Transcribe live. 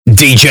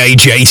DJ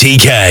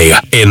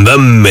JTK in the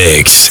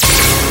mix.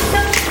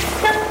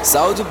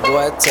 Soulja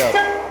Boy, tough.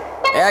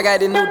 Hey, I got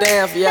this new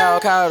dance for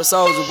y'all called the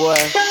Soulja Boy.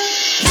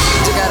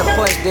 Just gotta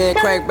punch, then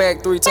crank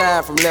back 3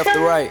 times from left to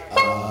right.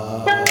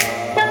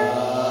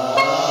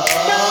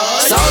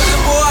 Soulja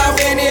Boy, I'm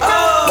in it.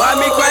 Why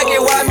me crank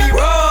it? Why me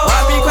roll?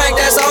 Why me crank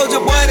that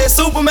Soulja Boy? That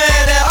Superman,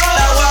 that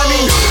now why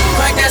me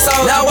crank that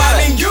Soulja? Now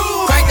why me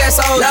crank that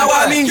Soulja? Now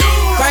why me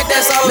crank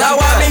that Soulja? Now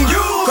why me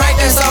crank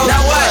that Soulja?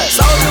 Now what?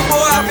 Soulja Boy,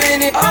 I'm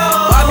in it.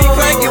 Why me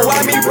crank it?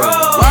 Why me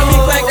roll? Why me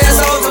crank that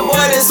Soulja Boy?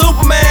 That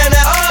Superman,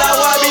 that now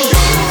why me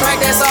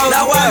crank that Soulja?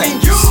 Now why me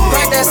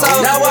crank that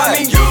Soulja? Now why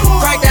me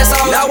crank that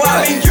Soulja? Now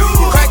why me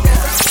crank that?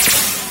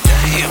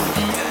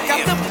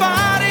 Got the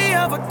body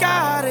of a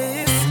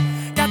goddess.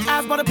 Got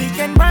eyes but a pink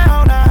and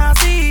brown. I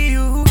see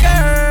you,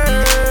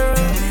 girl.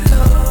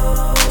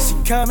 She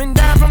coming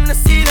down from the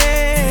city.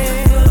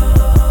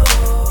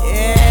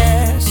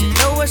 Yeah, she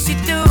know what she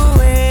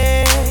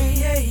doing.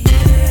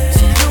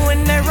 She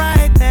doing that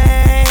right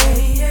thing.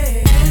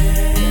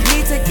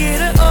 Need to get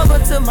her over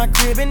to my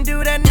crib and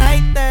do that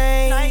night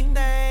thing.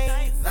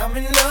 I'm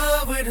in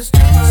love with a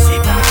stripper. She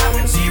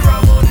vibing, she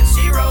rolling,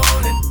 she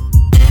rolling.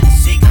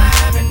 She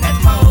climbing that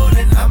pole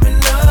and I'm in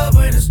love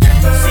with a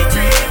stripper. She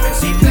tripping,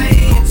 she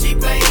playing, she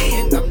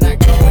playing. I'm not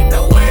going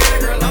nowhere,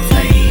 girl, I'm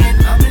playing.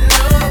 I'm in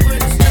love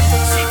with a stripper.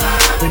 She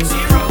climbing,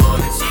 she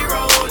rolling, she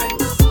rolling.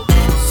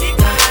 She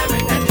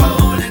climbing that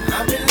pole and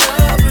I'm in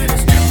love with a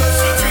stripper.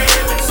 She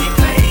tripping, she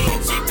playing,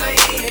 she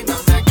playing.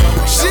 I'm not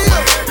going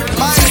nowhere, girl,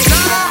 I'm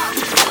playing.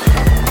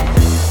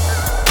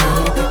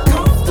 Get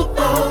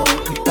comfortable,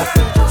 we about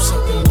to do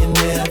something you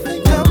never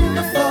done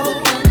before.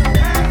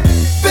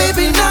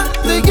 Baby, not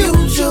the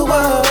usual.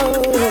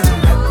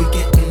 Tonight we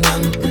getting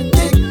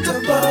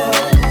unpredictable.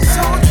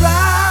 So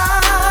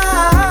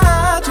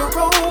try to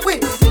roll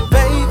with it,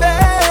 baby.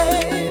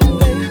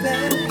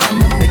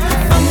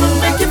 I'ma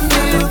make you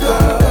feel,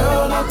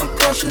 girl. All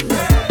because you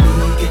let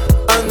me get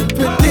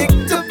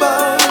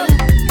unpredictable.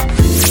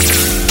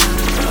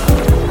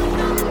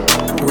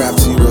 Rap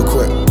to you real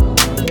quick.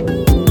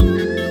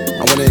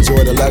 I wanna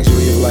enjoy the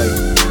luxury of life,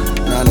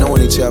 not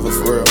knowing each other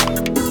for real.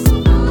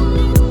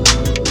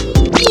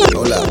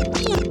 Hold up.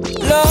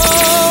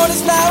 Lord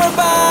is flower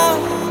bound,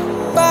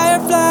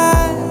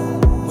 firefly.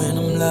 When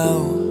I'm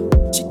low,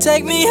 she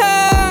take me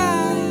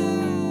high.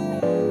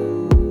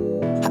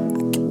 I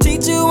can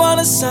teach you all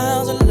the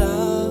sounds of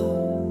love.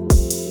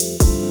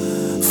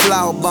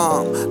 Flower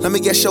bomb, let me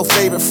guess your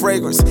favorite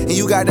fragrance. And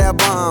you got that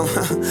bomb.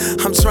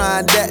 I'm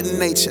trying that in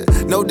nature.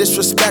 No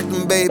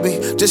disrespecting, baby.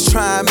 Just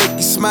try and make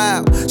you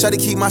smile. Try to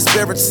keep my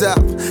spirits up.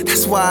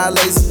 That's why I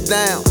lays it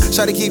down.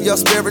 Try to keep your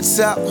spirits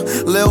up.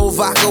 Lil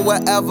vodka,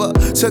 whatever.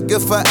 Took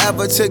it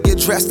forever to get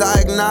dressed.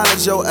 I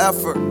acknowledge your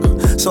effort.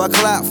 So I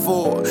clap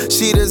for her.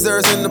 She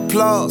deserves an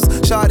applause.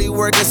 Shawty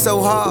working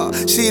so hard.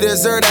 She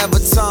deserve that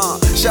baton.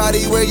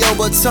 Shawty, wear your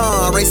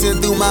baton. Racing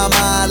through my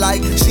mind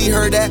like she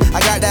heard that. I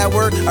got that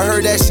work. I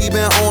heard that she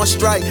been on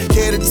strike.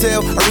 Care to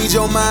tell? I read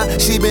your mind.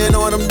 She been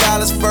on them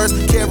dollars first.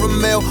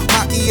 Caramel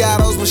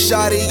macchiatos when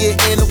Shawty get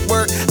into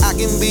work. I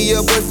can be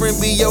your boyfriend,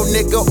 be your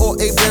nigga,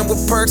 or a friend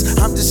with perks.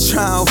 I'm just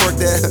trying to work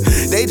that.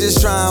 They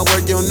just trying to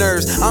work your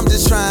nerves. I'm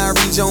just trying to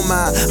read your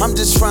mind. I'm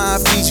just trying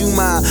to feed you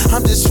mine.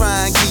 I'm just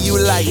trying to give you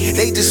light.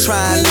 They just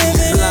trying to leave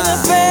you blind.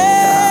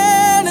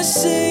 In a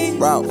fantasy.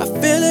 Bro. I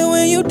feel it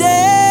when you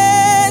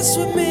dance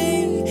with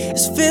me.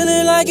 It's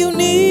feeling like you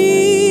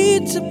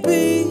need to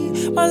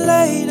be my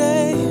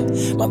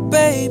lady, my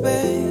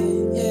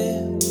baby,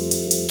 yeah.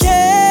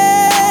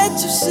 Can't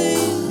you see?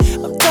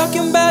 I'm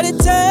talking about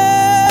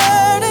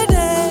eternity.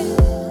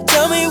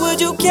 Tell me,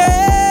 would you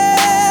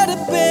care to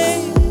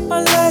be my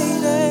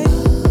lady,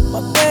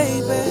 my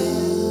baby?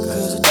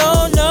 'Cause you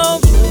don't know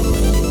me,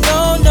 you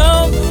don't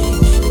know me.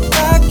 If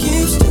I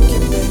keep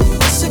sticking, baby,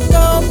 what's it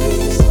gonna be?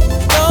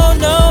 Don't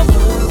know me,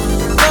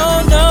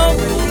 don't know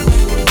me.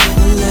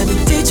 Let me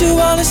teach you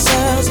all the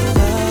sounds of love.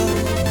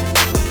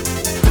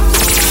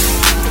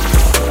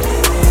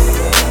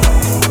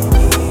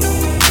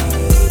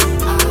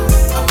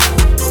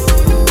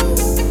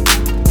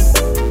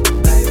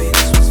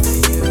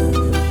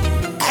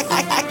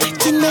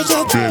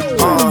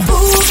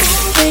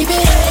 Baby,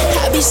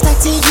 I be stuck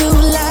to you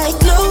like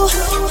glue.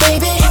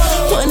 Baby,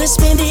 wanna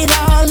spend it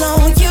all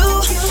on you.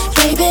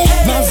 Baby,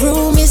 my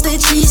room is the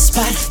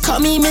G-spot. Call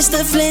me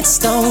Mr.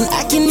 Flintstone.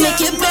 I can make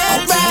your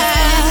bed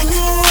rock.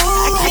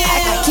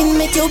 I can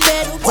make your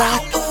bed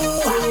rock.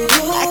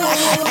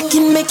 I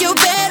can make your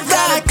bed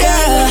rock,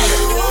 girl.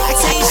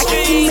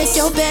 I can make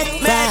your bed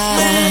rock.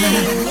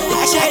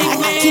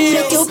 I can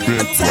make your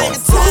bed rock.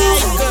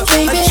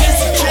 Baby,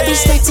 I be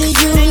stuck to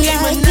you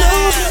like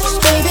glue.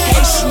 Baby,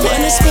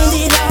 wanna spend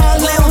it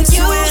all on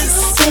you.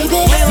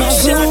 Baby, my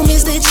room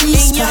is the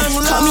G-spot.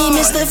 Call me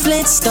Mr.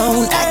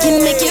 Flintstone. I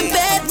can make your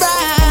bed rock.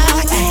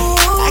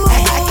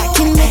 I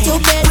can make your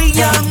bed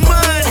rock.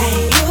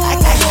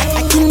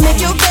 I can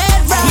make your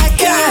bed rock,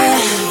 girl.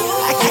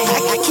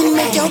 I can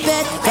make your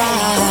bed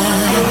rock.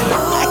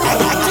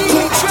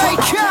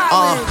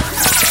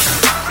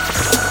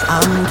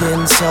 I'm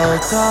getting so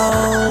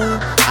cold.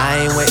 I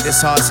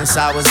this hard since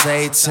I was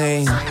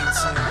 18.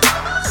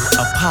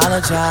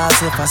 Apologize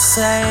if I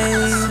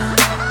say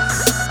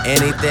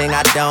anything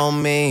I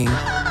don't mean.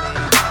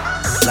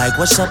 Like,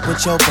 what's up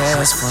with your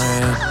best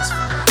friend?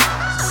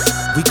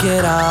 We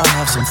could all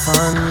have some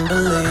fun,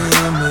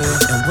 believe me.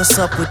 And what's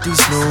up with these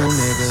new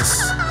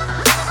niggas?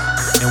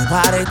 And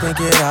why they think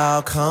it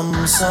all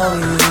comes so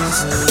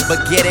easy?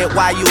 But get it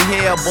while you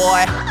here,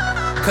 boy.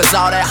 Cause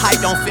all that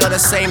hype don't feel the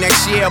same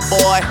next year,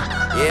 boy.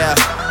 Yeah.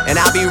 And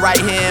I'll be right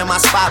here in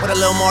my spot with a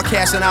little more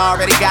cash than I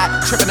already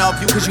got. Tripping off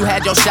you cause you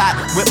had your shot.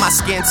 With my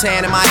skin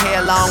tan and my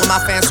hair long. With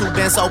my fans who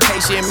been so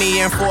patient. Me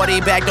and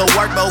 40 back to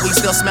work, but we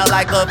still smell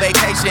like a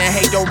vacation.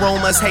 Hate the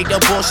rumors, hate the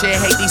bullshit,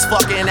 hate these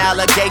fucking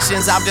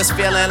allegations. I'm just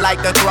feeling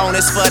like the throne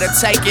is for the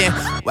taking.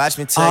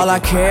 Watch me take all it. I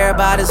care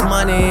about is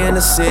money in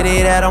the city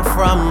that I'm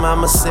from.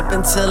 I'ma sip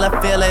until I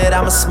feel it,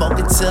 I'ma smoke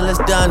until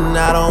it's done.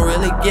 I don't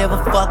really give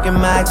a fuck,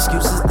 and my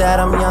excuse is that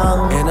I'm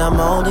young. And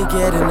I'm only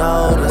getting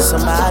older,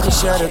 somebody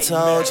should've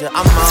told you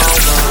I'm on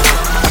one.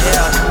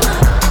 Yeah,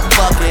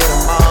 fuck it,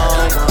 I'm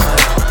on one.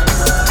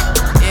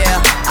 Yeah,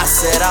 I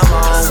said I'm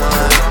on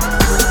one.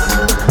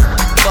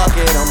 Fuck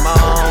it, I'm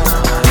on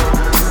one.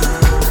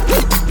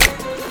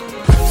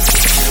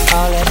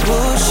 All that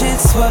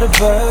bullshit's for the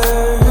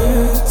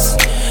birds.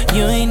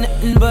 You ain't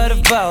nothing but a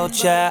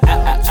vulture.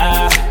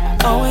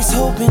 Always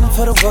hoping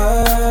for the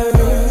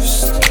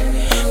worst,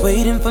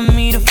 waiting for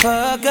me to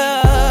fuck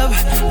up.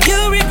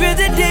 You'll regret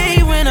the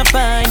day when I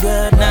find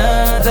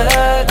another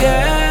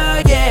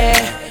girl,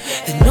 yeah.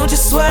 They know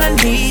just what I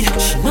need,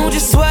 she know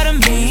just what I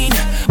mean.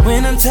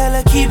 When I tell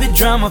her keep it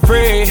drama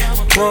free.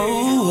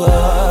 Whoa,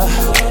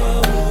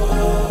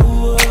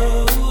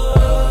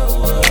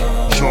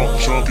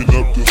 Chalking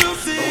up the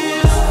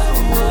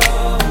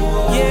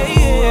yeah.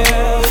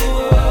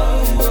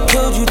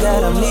 Told you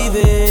that I'm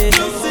leaving.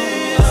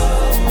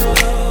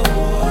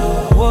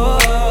 Whoa.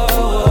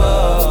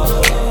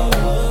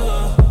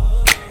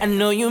 I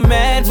know you're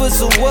mad, but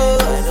so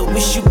what? I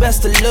wish you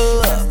best of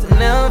luck.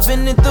 Now I'm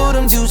finna throw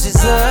them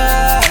deuces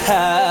up.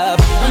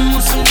 I'm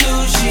on some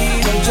new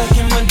shit, I'm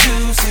chucking my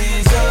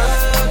deuces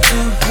up to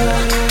her.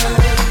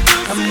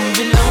 I'm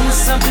moving on to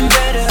something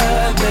better.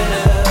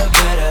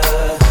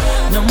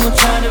 No more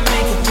trying to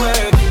make it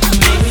work. You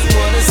make me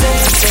wanna say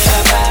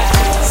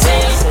bye-bye.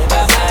 Say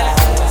bye-bye.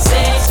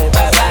 Say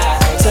bye-bye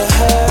to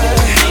her.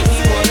 You make me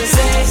wanna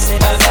say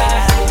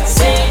bye-bye.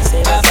 Say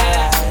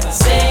bye-bye.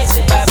 Say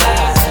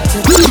bye-bye to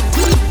her.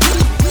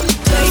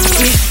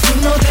 Baby, you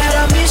know that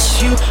I miss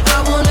you. I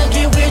wanna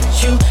get with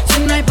you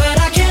tonight, but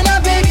I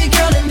cannot, baby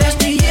girl, and that's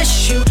the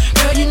issue.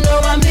 Girl, you know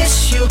I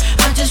miss you.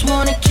 I just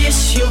wanna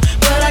kiss you,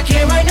 but I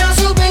can't right now.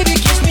 So baby,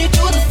 kiss me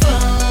through the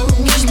phone.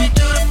 Kiss me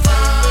through the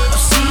phone. I'll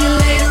see you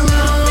later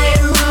on.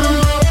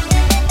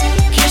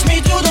 Kiss me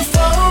through the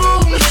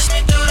phone. Kiss me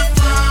through the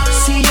phone.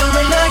 See you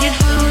when I get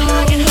home.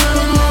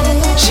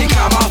 She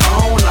call my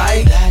phone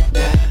like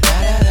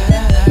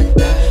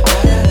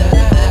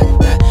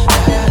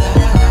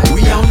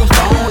we on the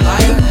phone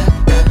like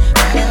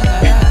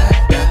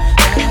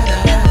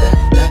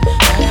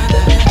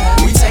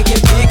we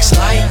taking pics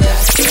like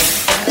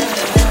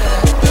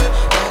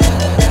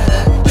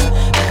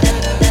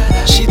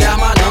she dial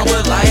my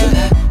number like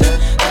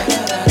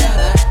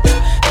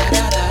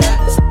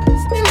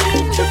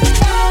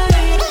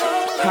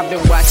I've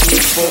been watching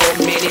you for a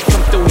minute.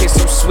 Come through here,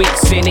 some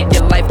sweets in it.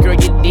 Your life, girl,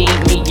 you need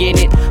me in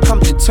it. I'm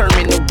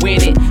determined to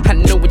win it. I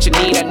know what you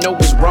need, I know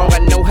what's wrong. I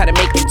know how to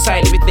make you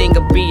tight,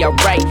 everything'll be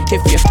alright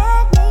if you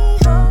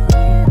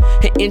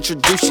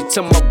introduce you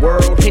to my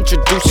world,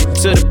 introduce you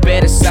to the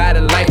better side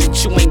of life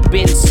that you ain't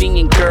been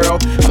seeing, girl.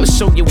 I'ma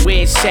show you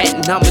where it's at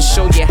and I'ma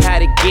show you how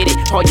to get it.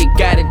 All you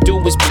gotta do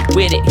is be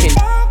with it and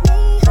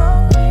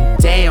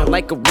down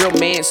like a real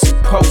man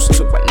supposed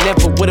to. I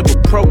never would've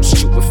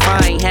approached you if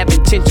I ain't have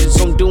intentions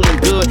on doing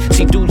good.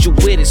 See, dude, you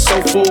with it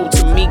so full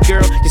to me,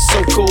 girl. You're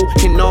so cool,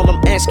 and all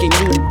I'm asking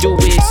you to do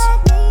is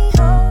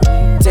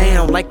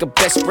down like a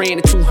best friend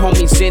and two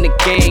homies in a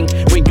gang.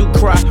 When you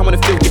cry, I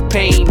wanna feel your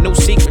pain. No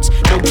secrets,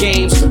 no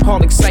games,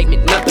 all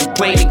excitement, nothing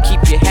plain. And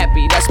keep you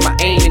happy, that's my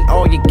aim. And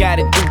all you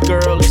gotta do,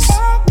 girl, is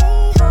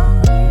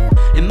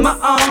in my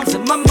arms,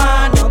 in my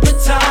mind, all the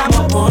time.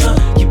 I wanna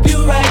keep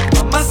you right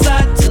on my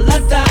side till I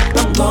die.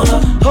 I'm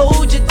gonna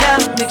hold you down,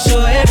 make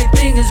sure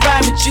everything is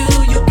right with you.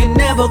 You can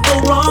never go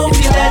wrong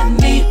if you let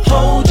me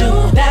hold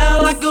you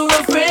down like a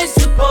real friend's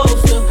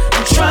supposed to.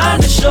 I'm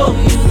trying to show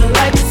you the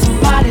life of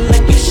somebody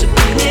like you should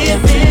be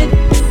living.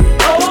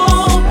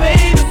 Oh,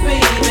 baby,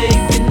 baby,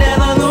 you can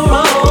never go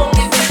wrong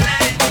if you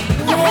let me.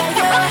 Lay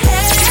your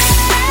head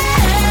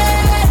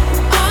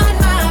on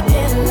my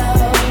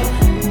pillow.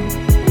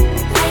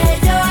 Lay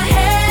your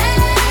head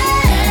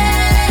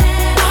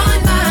on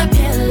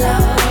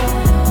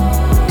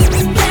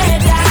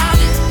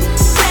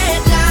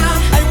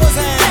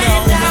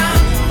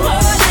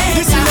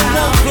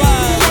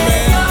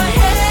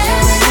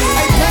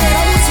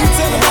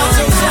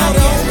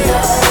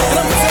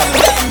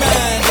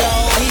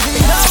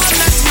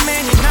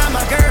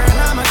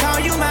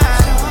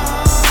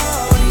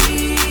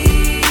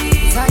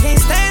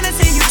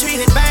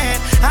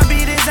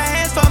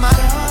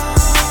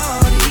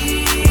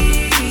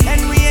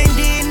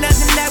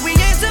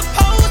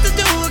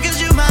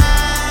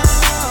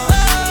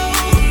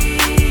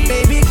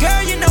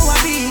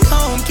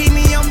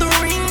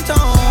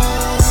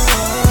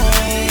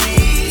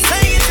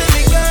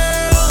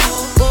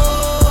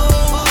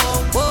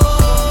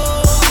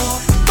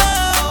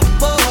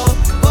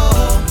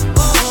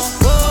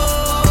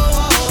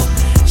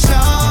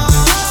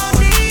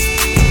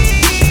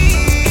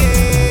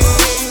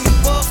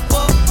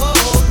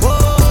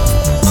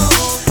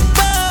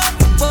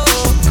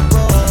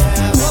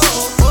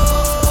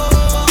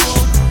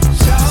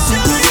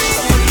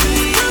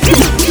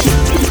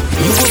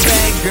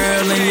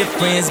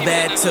friends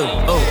bad too.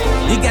 Oh,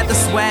 you got the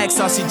swag,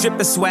 saucy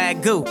drippin'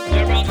 swag goo.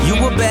 You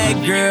a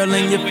bad girl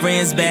and your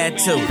friends bad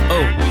too.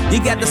 Oh,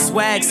 you got the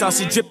swag,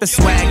 saucy drippin'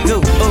 swag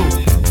goo. Oh,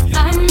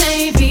 I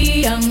may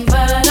be young,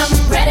 but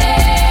I'm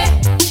ready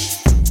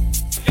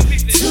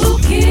to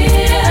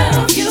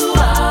give you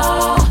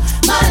all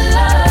my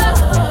love.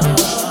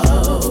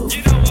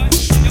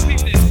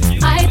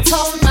 I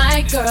told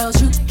my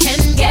girls you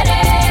can get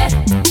it.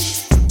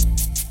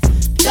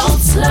 Don't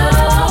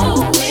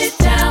slow it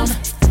down,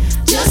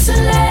 just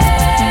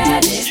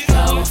let it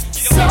go.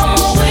 So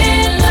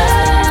in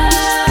love,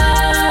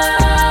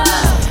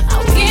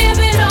 I'll give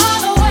it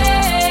all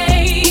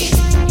away.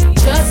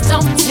 Just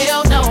don't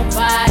tell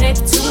nobody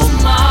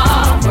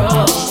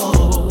tomorrow.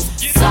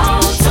 So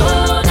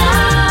tonight,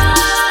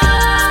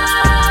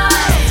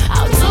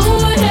 I'll do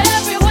it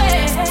every way,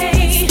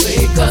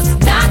 because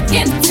I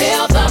can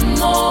tell the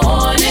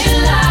morning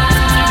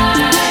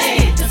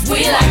light, 'cause we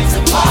like to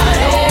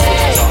party.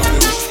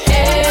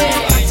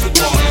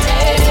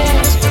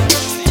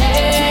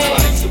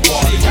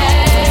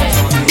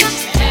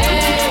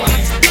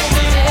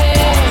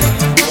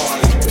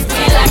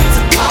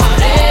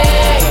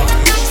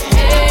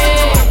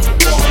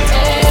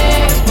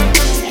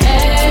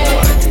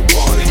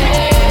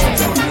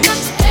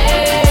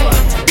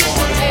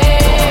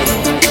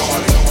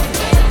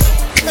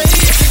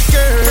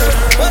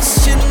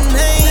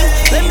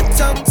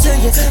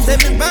 Let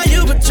me buy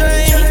you a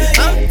drink.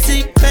 I'm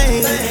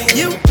T-Pain,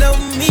 you know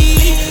me.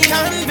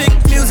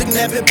 Convict music,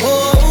 nappy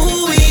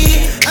boy.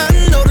 I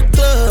know the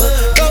club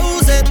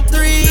goes at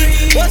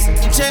 3. What's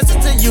the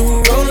chances of you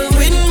rolling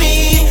with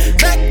me?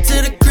 Back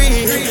to the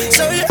crib,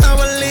 show you how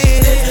I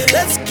live.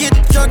 Let's get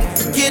drunk,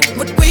 forget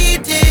what we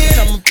did.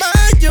 I'ma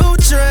buy you a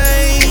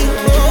drink.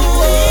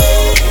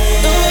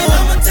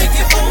 I'ma take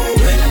you home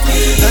with me.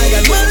 I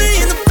got money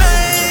in the bank.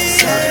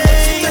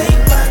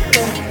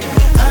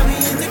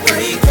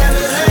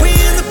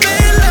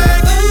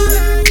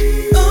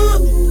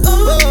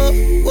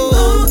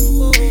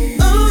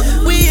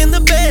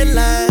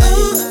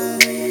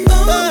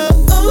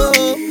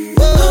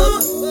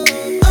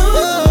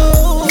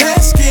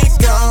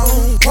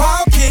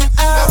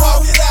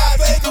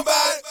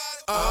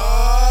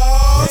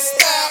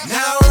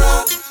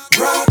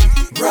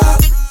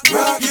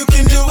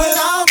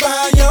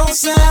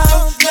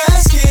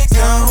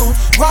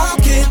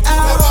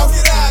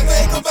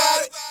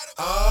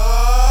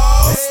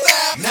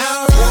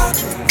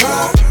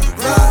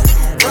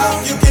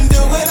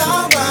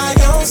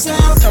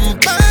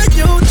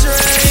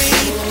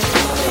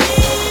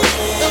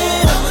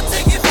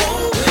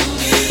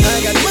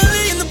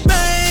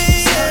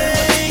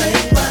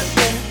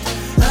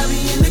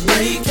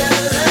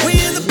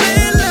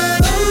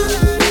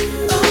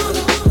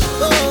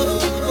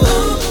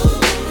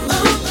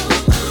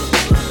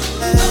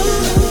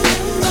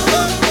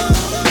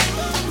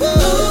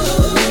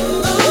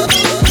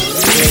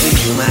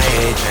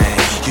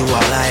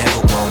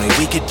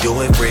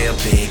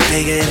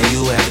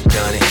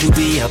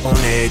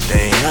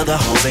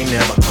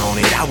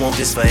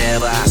 This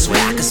forever, I swear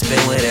I could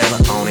spend whatever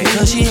on it.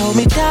 Cause she hold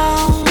me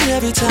down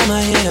every time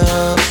I hit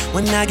her.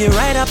 When I get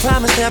right, I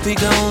promise that we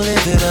gon'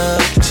 live it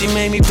up. She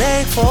made me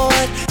beg for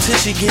it till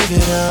she give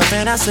it up.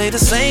 And I say the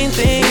same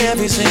thing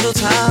every single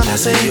time. I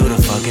say you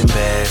the fucking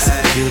best,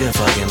 you the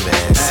fucking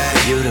best,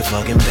 you the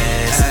fucking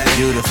best,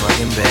 you the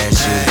fucking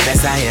best. You the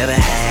best I ever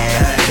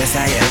had, best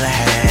I ever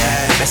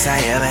had, best I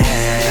ever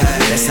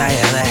had, best I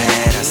ever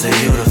had. I say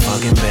you the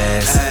fucking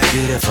best,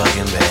 you the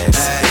fucking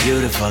best, you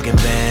the fucking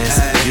best,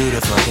 you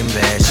the fucking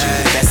best. You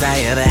the best I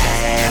ever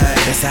had,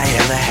 best I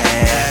ever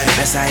had,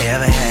 best I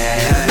ever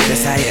had,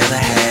 best I ever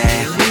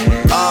had.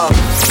 It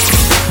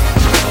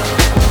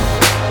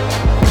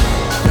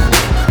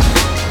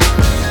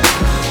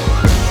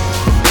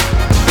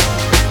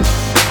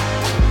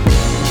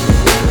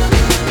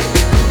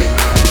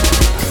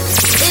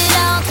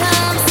all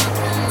comes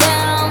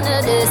down to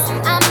this.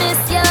 I miss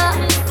your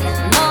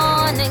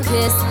morning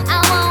kiss. I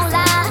won't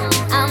lie,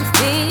 I'm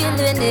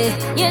feeling it.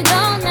 You're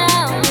gone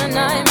now and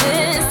I'm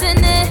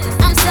missing it.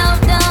 I'm so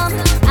dumb,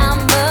 I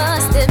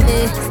must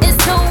admit. It's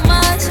too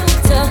much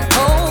to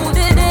hold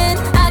it in.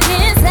 I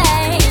can't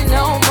say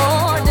no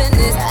more than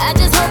this. I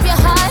just hope your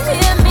heart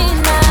hear me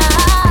now.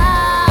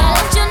 I'll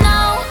let you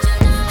know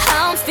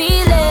how I'm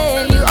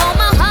feeling. You own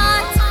my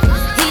heart,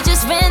 he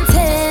just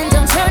renting.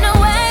 Don't turn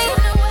away,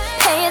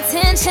 pay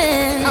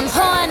attention. I'm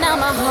pouring out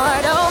my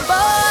heart, oh boy.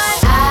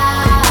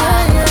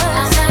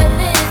 I'm not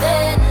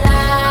living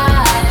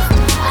life.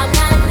 I'm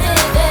not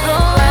living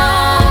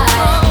right.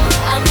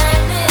 I'm not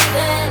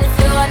living if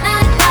you're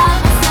not by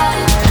my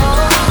side.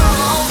 Oh,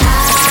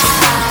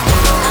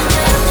 I'm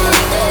not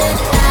living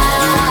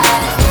life.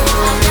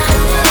 I'm not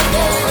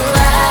living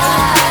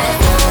right.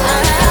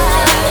 I'm not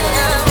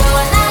living if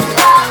you're not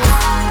by my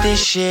side. This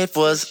shit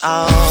was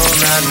all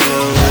I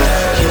knew.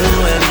 You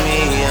and me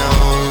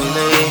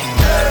only.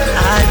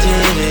 I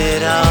did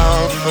it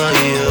all for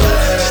you.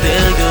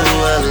 Still you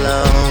were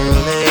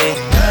lonely.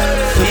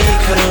 We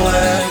could've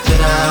worked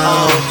it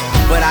out.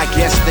 But I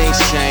guess things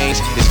change.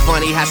 It's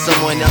funny how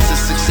someone else's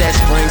success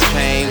brings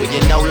pain when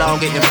you're no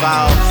longer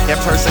involved. That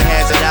person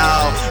has it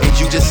all, and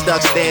you just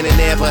stuck standing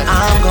there. But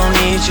I'm gonna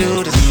need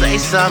you to say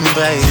something,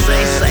 baby.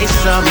 Say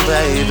something,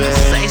 baby.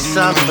 Say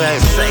something, baby.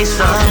 Say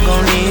something. I'm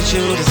gonna need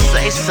you to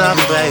say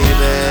something,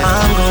 baby.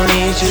 I'm gonna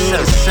need you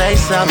to say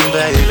something,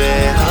 baby.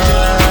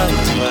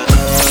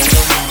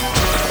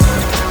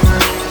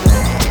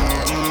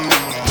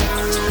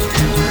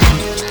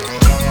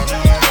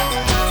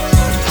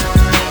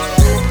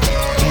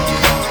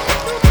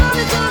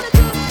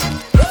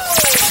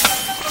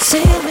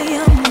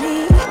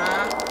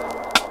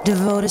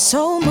 Devoted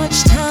so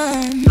much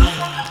time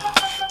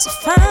to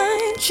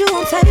find you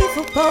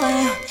unfaithful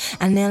boy.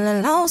 I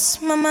nearly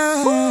lost my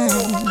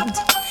mind.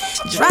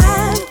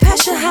 Drive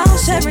past your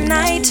house every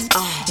night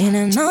in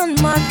an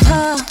unmarked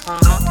car,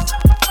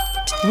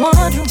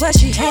 wondering what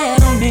she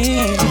had on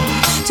me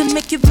to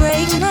make you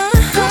break my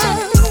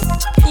heart.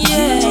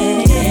 Yeah,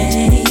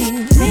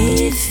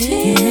 me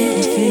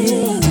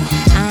feel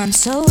I'm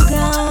so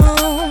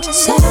gone.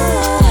 So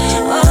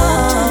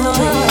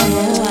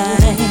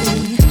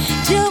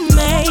you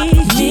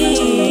make me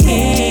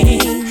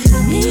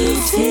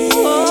feel.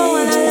 Oh,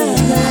 and I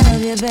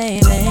love you,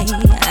 baby.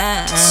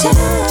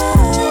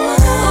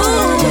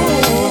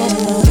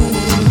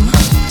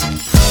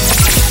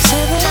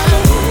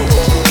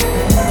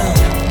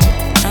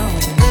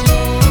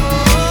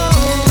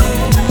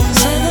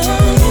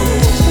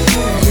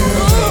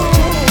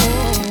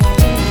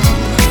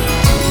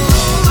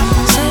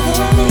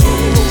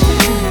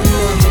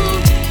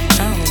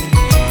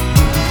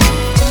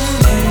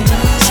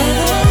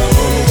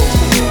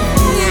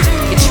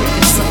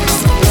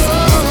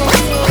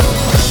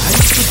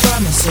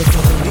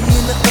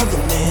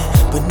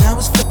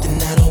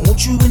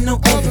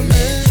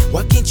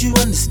 You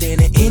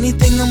understand that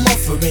anything I'm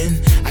offering,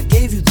 I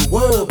gave you the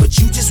world, but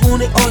you just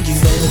wanted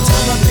argument. From the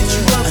time I picked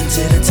you up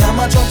until the time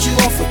I dropped you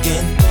off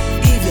again,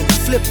 even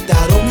flipped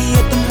out on me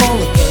at the mall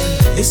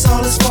again. It's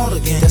all his fault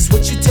again. That's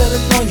what you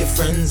telling all your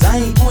friends. I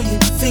ain't pointing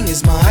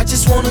fingers, ma. I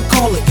just wanna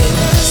call again.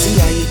 See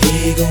how your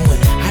day going.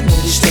 I know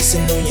you're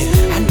stressing on you.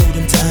 I know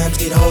them times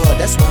get hard.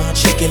 That's why I'm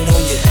checking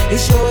on you.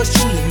 It's yours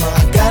truly, ma.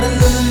 I got a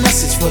little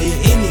message for you.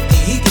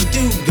 Anything he can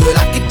do, good,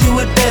 I can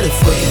do it better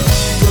for you.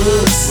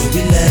 When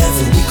we laugh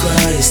and we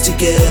cry, it's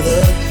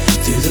together.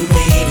 Through the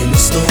rain and the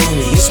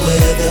stormiest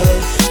weather,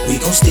 we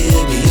gon'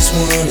 still be as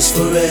one. It's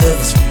forever,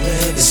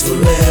 it's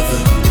forever.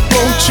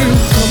 Won't you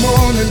come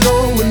on and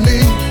go with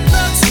me?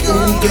 Let's go,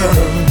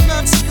 girl.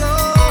 Let's go.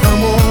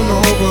 Come on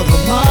over to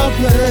my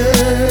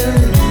place.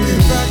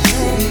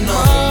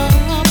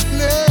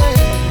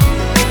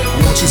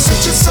 Won't you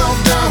sit yourself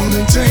down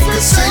and take a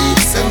seat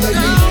and let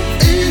me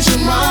ease your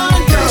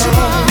mind, girl?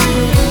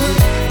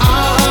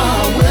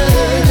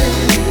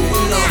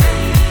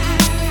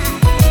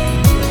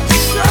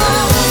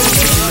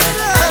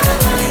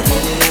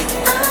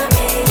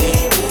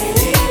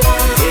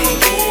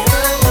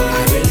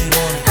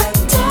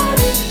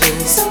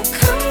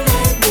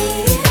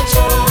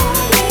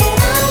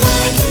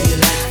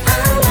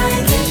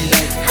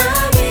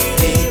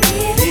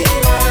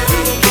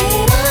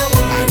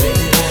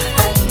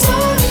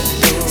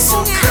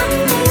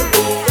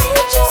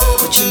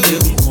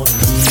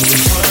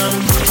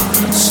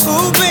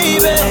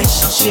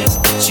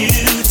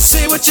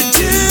 Say what you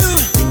do.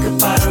 Think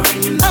about her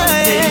and you know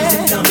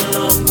things come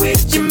along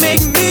with. You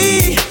make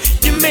me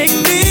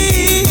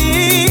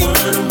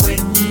wanna win.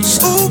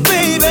 Ooh,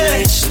 baby,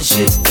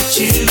 relationship with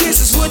you. This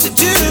is what you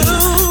do.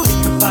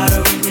 Think about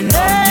her and you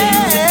know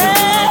things come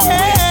along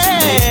with.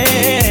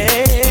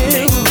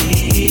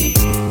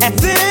 At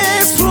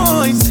this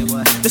point,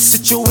 the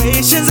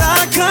situation's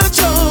out of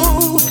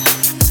control.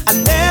 I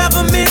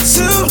never meant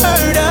to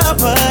hurt her,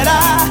 but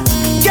I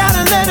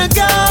gotta let her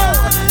go.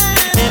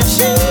 And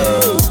she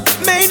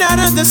may not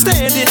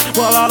understand it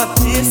while all of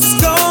this is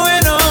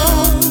going on.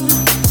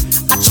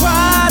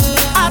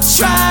 I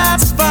tried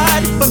to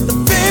fight it, but the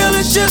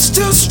feeling's just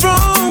too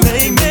strong.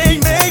 Make me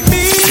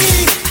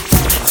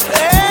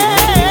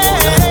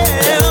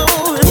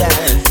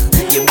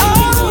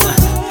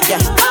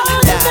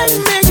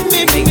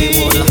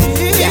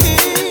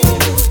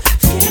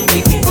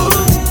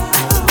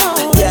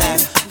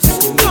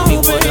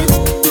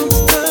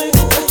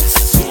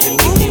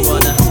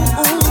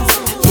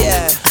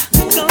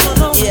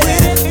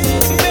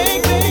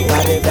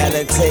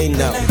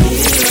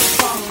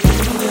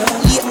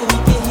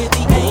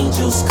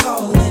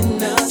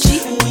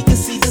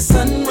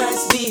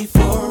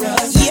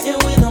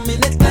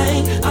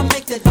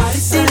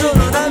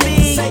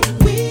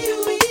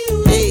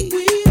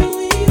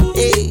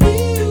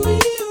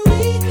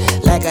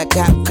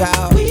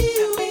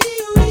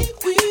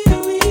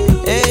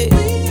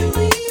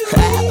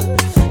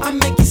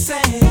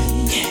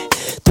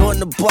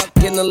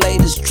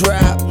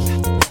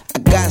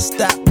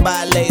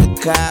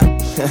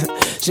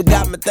she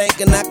got me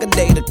thinking I could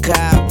date a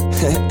cop.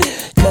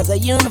 Cause her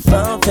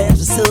uniform pants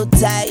were so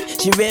tight.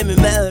 She read me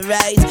my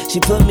rights. She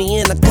put me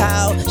in a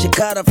call. She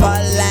cut off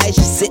all the lights.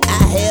 She said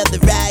I have the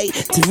right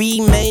to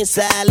remain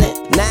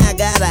silent. Now I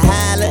gotta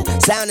holler,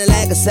 sounding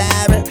like a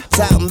siren.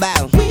 Talking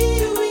about,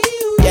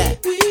 yeah.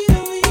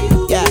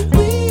 Yeah,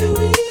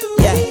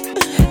 yeah.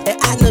 And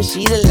I know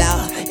she the law,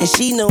 and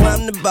she know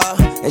I'm the ball,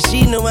 and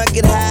she know I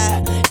get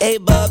high,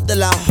 above the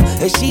law,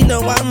 and she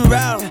know I'm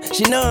raw.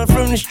 She know I'm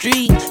from the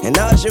street, and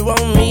all she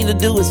want me to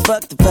do is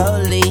fuck the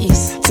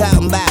police.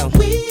 Talking about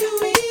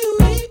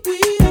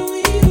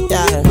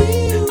yeah,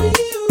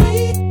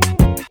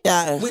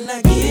 yeah. When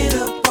I get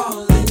up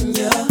all in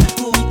ya,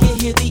 we can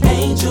hear the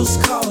angels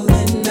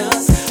calling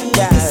us. We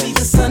can see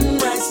the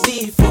sunrise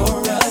before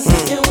us.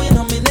 And when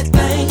I'm in that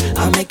thing,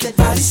 I make that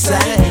body say,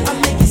 I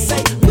make it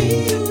say,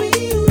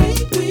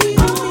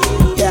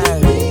 yeah.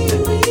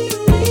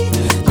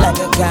 Like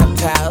a cop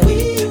cow.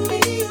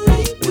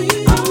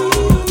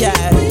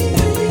 Yeah.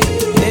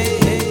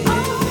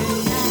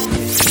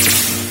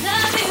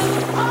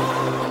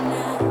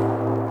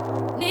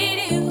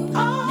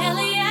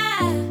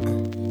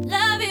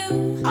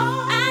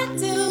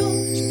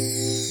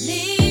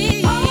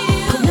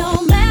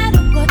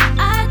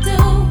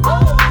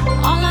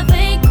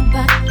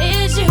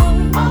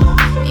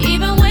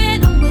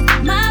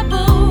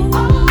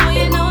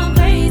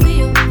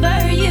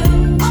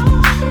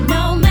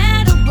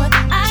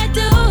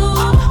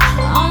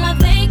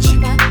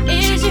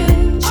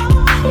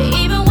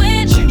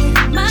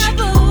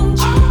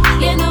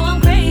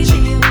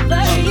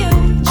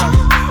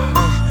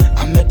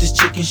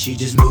 she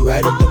just moved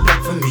right up the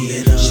block for me.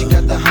 And she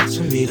got the hots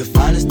for me, the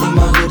finest thing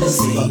my hood has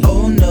seen. But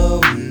oh no,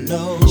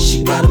 no,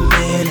 she got a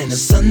man and a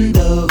son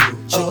though.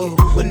 Oh,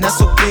 but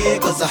that's okay,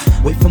 cause I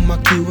wait for my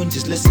cue and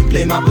just listen,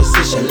 play my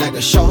position like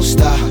a show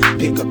star.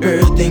 Pick up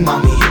everything,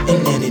 mommy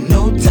hitting, and in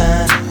no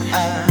time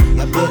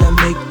I better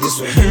make this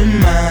with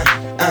him mine.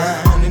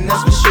 And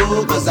that's for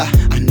sure, cause I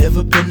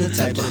never been the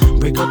type to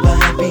break up a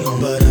happy home.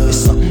 But it's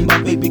something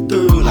about baby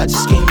girl, I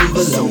just can't leave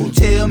alone.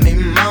 Tell me,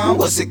 mom,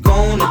 what's it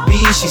gonna be?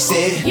 She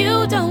said,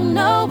 you don't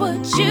know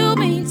what you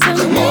mean to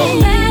Come me.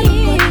 on.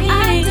 What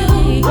I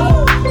do,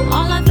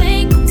 all I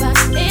think about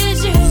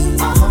is you.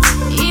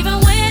 Even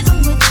when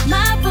I'm with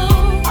my boo,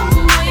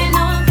 boy, you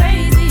know I'm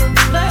crazy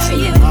over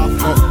you.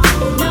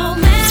 No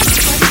matter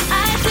what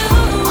I do,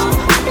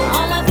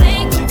 all I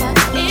think about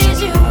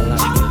is you.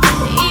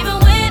 Even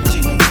when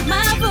I'm with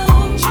my boo,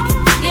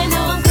 you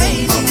know I'm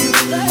crazy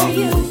over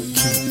you.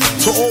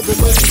 To all the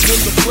ladies in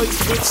the place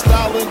with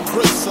style and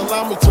grace,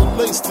 allow me to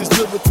lace these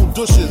lyrical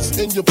douches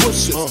in your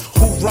bushes.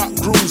 Who rock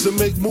grooves and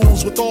make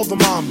moves with all the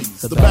mommies.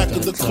 The back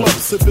of the club,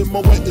 sipping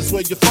my wet is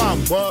where you find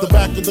me. The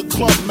back of the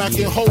club,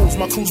 macking holes,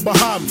 my crew's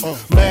behind me.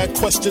 Mad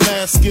question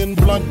asking,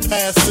 blunt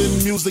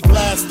passing, music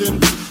lasting.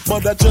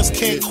 But I just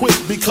can't quit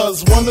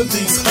because one of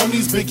these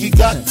honeys Biggie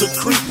got to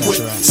creep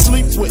with,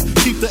 sleep with,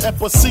 keep the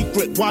ep a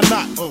secret. Why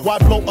not? Why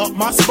blow up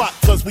my spot?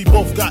 Cause we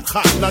both got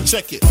hot. Now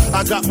check it.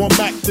 I got more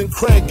Mac than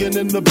Craig and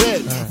in the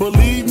bed.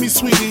 Believe me,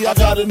 sweetie, I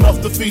got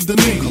enough to feed the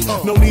needy.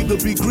 No need to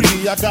be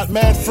greedy. I got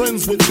mad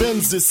friends with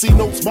Benzes, see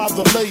notes by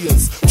the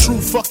layers.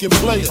 True fucking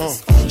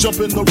players. Jump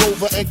in the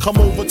Rover and come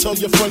over. Tell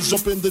your friends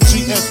jump in the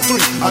GS3.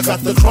 I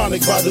got the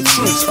chronic by the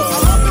tree. I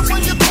love it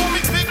when you call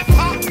me Big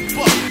Papa.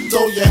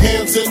 Throw your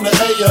hands in the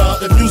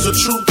air if you's a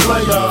true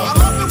player. I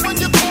love it when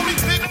you call me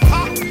Big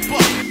Papa.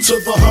 To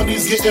the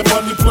honeys getting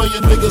money,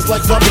 playing niggas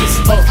like dummies.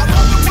 I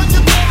love it when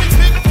you call me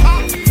Big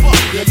Papa.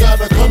 You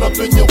got a gun up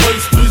in your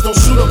waist, please don't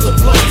shoot up the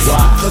place.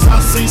 Cause I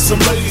see some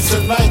ladies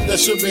tonight that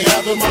should be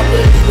having my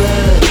baby.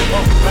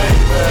 Oh,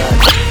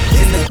 baby.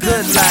 In the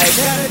good life.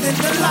 Better than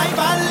the life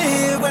I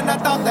lived when I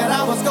thought that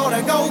I was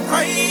gonna go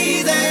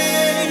crazy.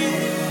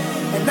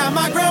 And now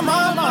my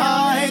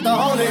grandmama ain't the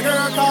only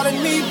girl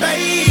calling me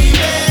baby.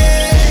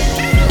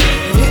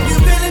 And if you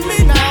feeling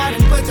me now,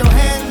 then put your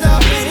hands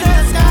up in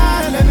the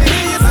sky and let me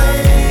hear you say,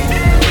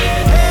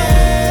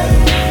 hey,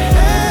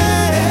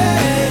 hey,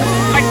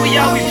 hey. Like we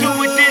always do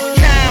it this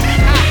time,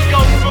 I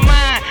go for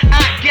mine,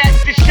 I got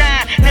to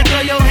shine. Now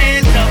throw your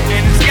hands up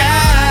in the sky.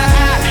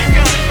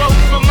 Go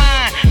for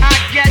mine, I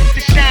got to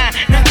shine.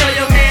 Now throw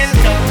your hands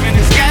up in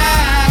the sky.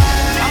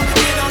 I'ma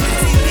get on the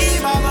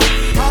TV, mama.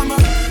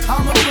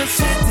 I'ma push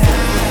it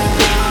down.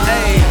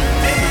 Hey,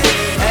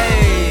 hey,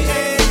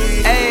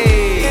 hey,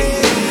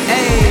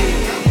 hey.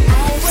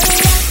 I would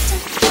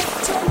like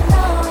to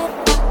know if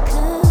I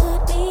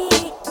could be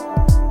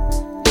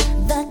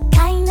the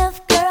kind of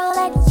girl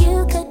that you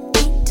could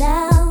be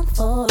down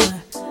for.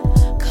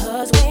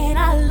 'Cause when I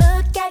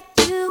look at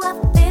you, I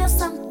feel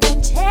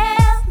something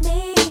tell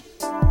me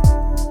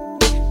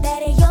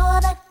that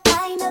you're the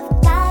kind of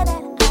guy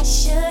that I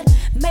should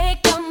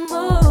make a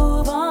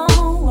move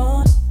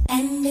on.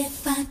 And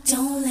if I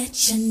don't let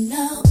you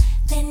know,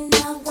 then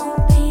I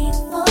won't be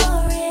for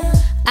real.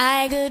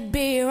 I could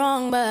be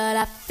wrong, but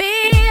I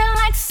feel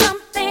like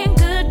something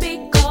could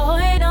be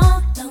going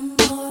on. The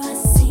more I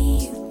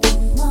see you, the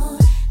more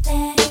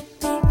that it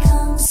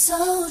becomes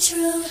so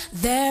true.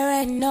 There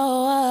ain't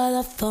no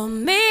other for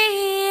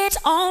me, it's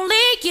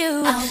only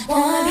you. I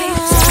wanna be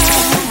down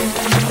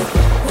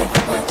with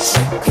what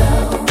you're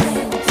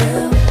going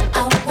through.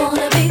 I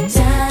wanna be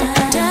down.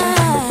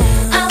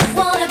 I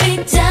wanna be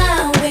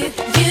down with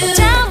you.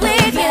 Down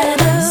with you.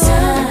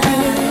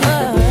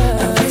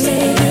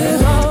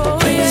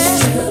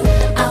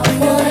 I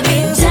wanna be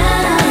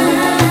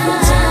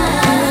down.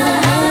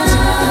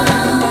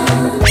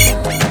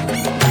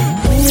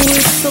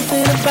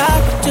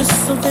 Just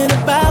something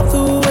about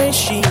the way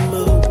she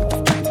moves.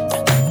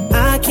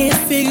 I can't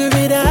figure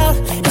it out.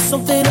 It's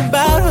something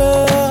about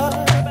her.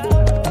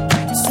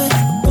 Say,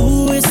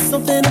 ooh, it's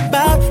something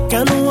about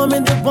kind of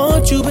woman that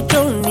wants you but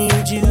don't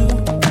need you.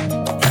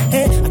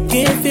 Hey, I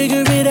can't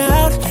figure it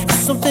out. It's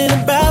something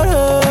about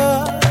her.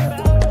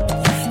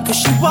 Cause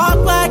she walk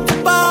like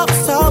a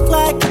boss, talk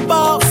like a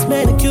boss,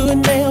 manicure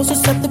and nails,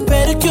 just like the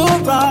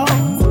pedicure off.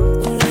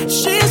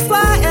 She's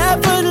fly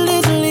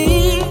effortlessly.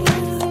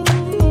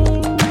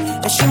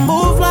 She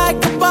move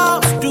like a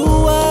boss, do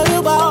what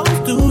a boss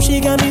do. She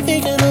got me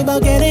thinking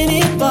about getting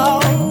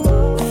involved.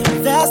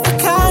 That's the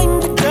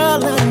kind of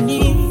girl I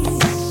need.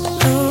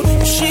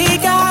 She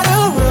got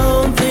her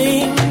own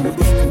thing.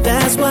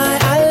 That's why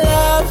I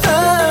love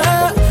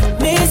her.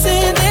 Miss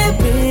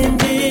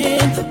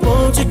Independent.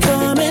 Won't you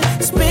come and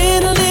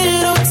spend a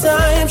little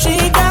time?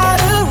 She got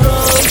her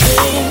own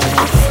thing.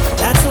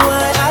 That's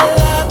why I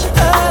love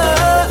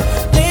her.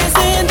 Miss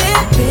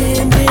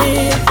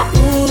Independent.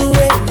 Ooh, the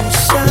way you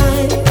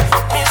shine.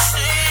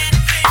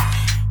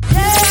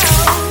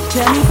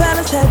 Tell me,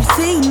 fellas, have you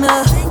seen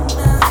her?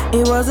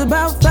 It was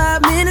about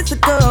 5 minutes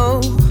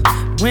ago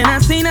when I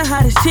seen the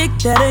hottest chick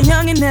that a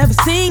youngin' never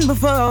seen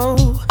before.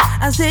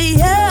 I say,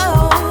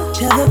 yo,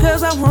 tell the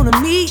girls I wanna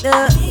meet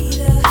her.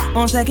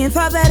 On second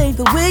thought, that ain't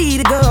the way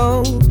to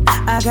go.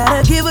 I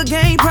gotta give her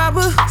game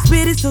proper,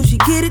 spit it so she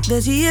get it. There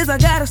she is, I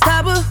gotta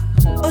stop her.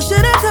 Or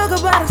should I talk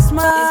about a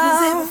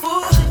smile?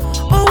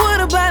 Or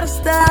what about a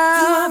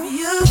style?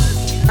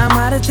 I'm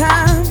out of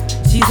time,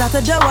 she's out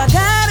the door, I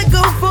gotta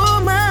go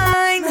for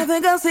mine.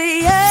 Nothing gonna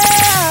say, yeah.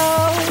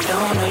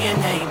 Don't know your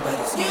name, but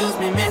excuse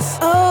me, miss.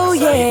 Oh,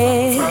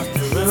 yeah.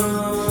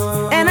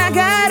 And I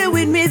gotta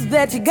admit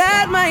that you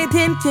got my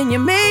attention. You're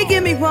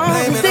making me want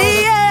to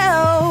say,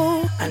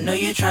 yeah. I know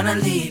you're trying to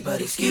leave, but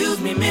excuse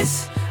me,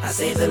 miss. I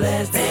saved the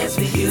last dance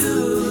for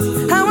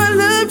you. How I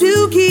love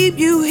to keep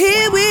you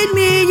here with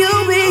me,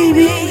 your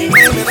baby. Blame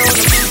it on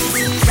the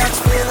blues, got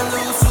you feeling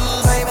loose.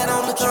 Blame it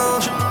on the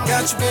drum,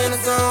 got you in the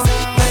zone.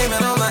 Blame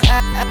it on the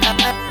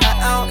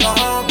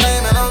alcohol.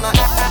 Blame it on the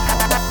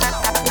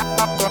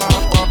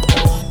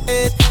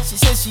She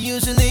says she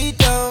usually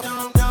don't,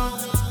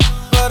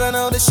 but I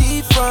know that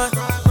she front.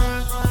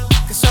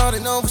 Cause shorty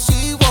know what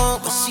she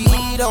want, but she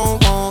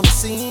don't wanna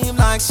seem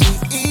like she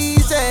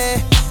easy.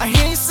 I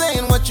hear you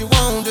saying what you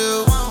won't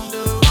do,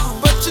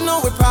 but you know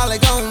we're probably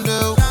gon'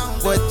 do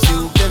what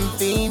you've been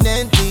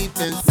feeling deep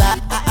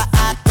inside.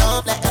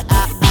 Don't let it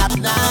out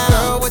now.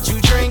 Girl, what you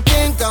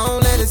drinking?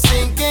 Gon' let it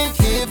sink in.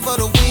 Here for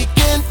the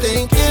weekend,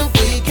 thinking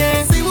we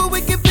can see what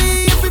we can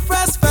be if we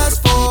press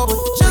fast forward.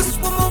 Just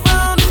one more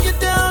round and you're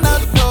down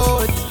out the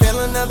door. Fill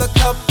another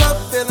cup up,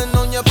 feeling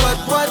on your butt.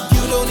 What?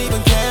 You don't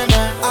even care.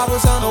 I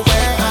was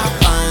unaware how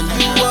fine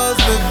you was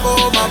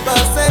before my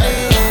bus set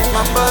in.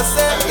 My bus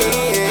set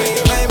in.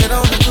 Blame it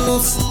on the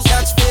blues,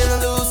 got you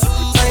feeling loose.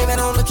 Blame it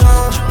on the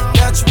drum,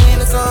 got you in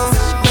the zone.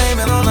 Blame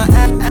it on the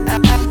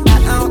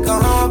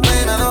alcohol.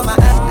 Blame it on the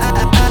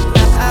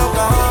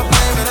alcohol.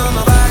 Blame it on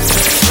the vibe.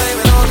 Blame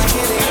it on the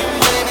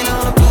hitting. Blame it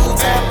on the blue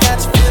tap, got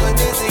you feeling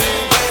dizzy.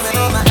 Blame it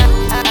on the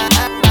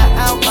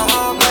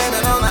alcohol. Blame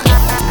it on the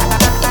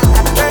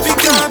baby,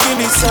 come give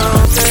me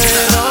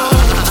something.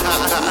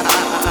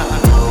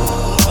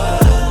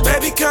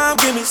 Baby, come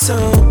give me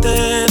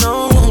something.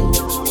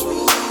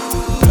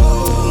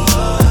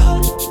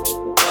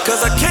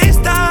 Cause I can't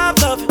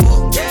stop loving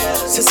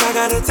since I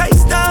got a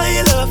taste of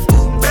your love.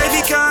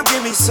 Baby, come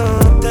give me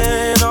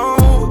something.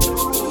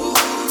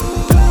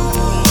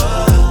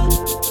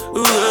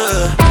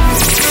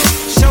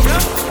 Show me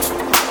up.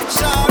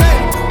 Shout it.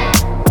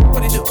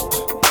 What it do?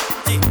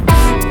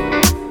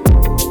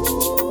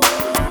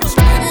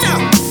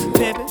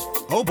 Baby.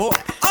 Oh boy.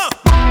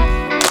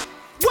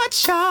 What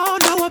y'all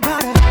know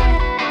about a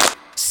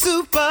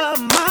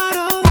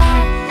supermodel?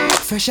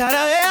 Fresh out of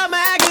Elle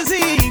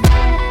magazine.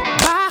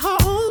 Buy her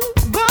own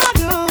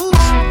bottles.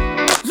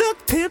 Look,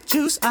 pimp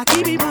juice, I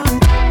keep it on.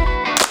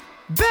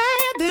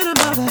 Bad than a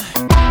mother.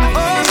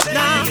 Oh,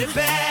 nah. You're a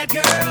bad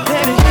girl.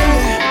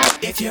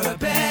 Baby, if you're a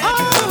bad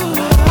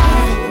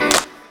girl.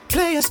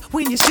 Players,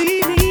 when you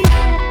see me,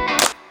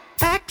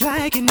 act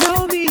like you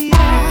know me.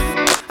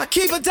 I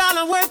keep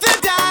 $1 worth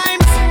of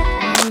dimes.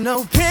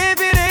 No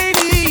pimping ain't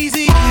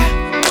easy.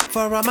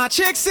 For all my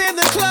chicks in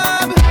the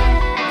club,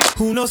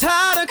 who knows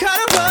how to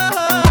cut a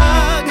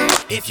rug?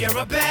 If you're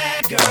a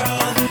bad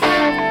girl,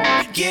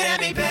 get at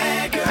me,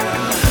 bad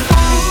girl.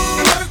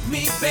 Work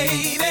me,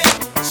 baby.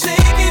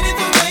 Shaking it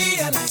the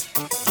way I like.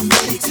 I'm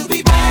ready to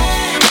be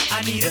bad.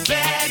 I need a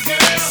bad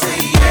girl.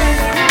 Say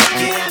yeah.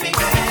 Get at me,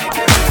 bad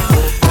girl.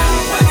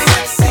 One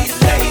sexy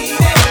lady.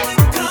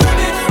 Come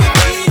in and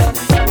repeat it.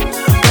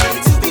 I'm ready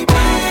to be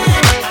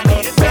bad. I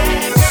need a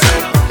bad girl.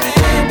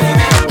 Bad,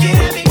 baby. Get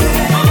at me,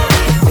 bad.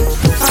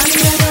 I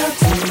need a girl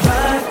to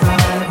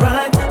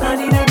ride. I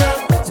need a girl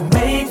to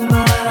make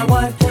my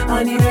wife. I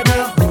need a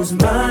girl who's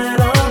mine,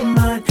 all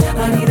mine.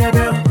 I need a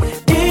girl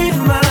in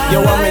my Yo,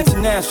 I'm life.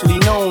 internationally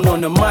known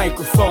on the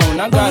microphone.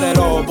 I got it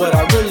all, but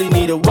I really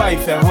need a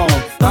wife at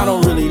home. I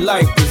don't really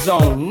like the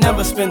zone. Never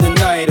never spend the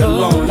night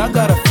alone. I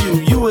got a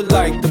few you would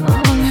like to,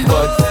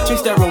 but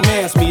chase that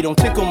romance me, don't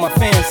tickle my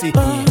fancy.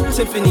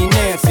 Tiffany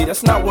Nancy,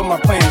 that's not what my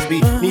plans be.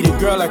 Need a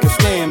girl that can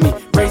stand me,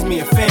 raise me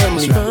a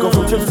family. Go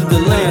from trips to the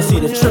land, see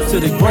the trips to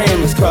the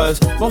Grammys.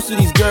 Cause most of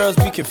these girls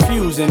be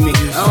confusing me.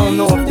 I don't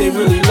know if they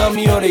really love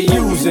me or they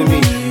using me.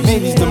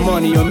 Maybe it's the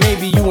money or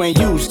maybe you ain't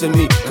used to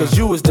me. Cause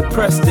you was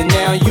depressed and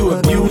now you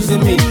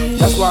abusing me.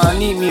 That's why I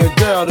need me a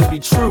girl to be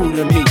true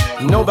to me.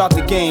 Know about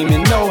the game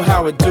and know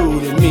how it do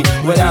to me.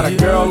 Without a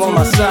girl on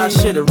my side,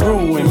 shit'll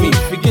ruin me.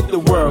 Forget the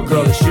world,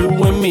 girl, it's you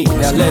and me.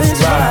 Now let's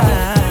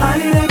ride. I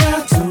need a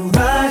girl to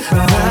ride me.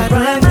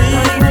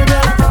 I need a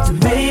girl to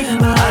make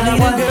me. I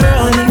need a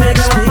girl that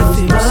makes me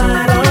feel so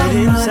good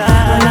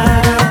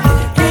inside.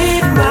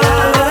 Keep my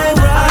ride.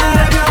 I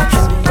need a girl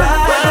to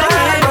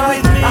ride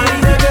with me. I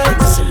need a girl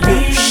to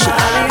leave.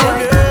 I need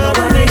a girl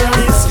that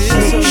makes me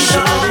feel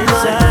so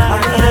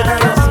good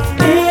inside.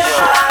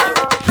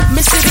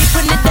 Mississippi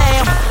putting it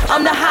down.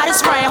 I'm the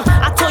hottest round.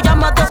 I told y'all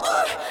mother,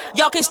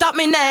 y'all can't stop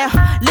me now.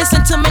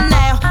 Listen to me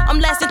now. I'm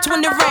lasting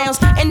 20 rounds.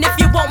 And if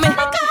you want me,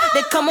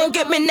 then come on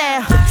get me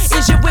now.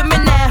 Is you with me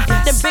now?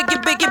 Then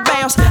biggie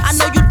bounce. I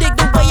know you dig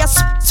the way I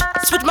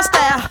switch my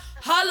style.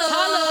 Holla,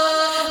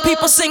 holla.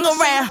 People sing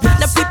around.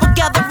 Now people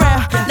gather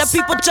round. Now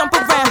people jump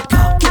around.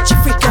 Get your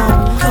freak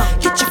on.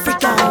 Get your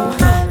freak on.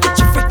 Get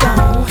your freak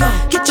on.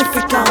 Get your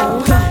freak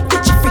on.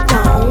 Get your freak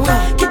on.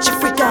 Get your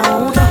freak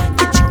on.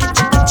 Get your freak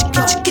on.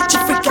 Get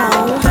your freak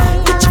on.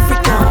 Get your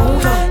freak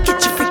on.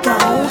 Get your freak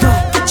on.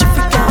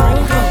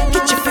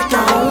 Get your freak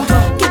on.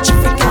 Get your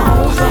freak on.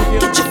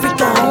 Get your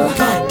freak on.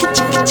 Get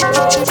your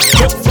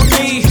Look for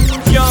me,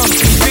 Young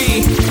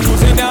B,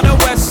 cruising down the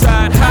west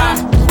side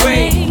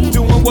highway,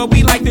 doing what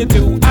we like to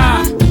do.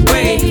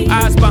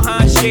 Eyes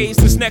behind shades,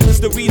 this necklace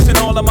the reason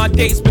all of my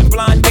dates been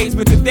blind dates.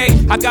 But today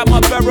I got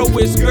my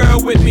Ferroist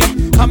girl with me.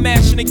 I'm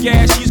mashing the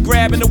gas, she's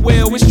grabbing the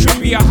wheel. It's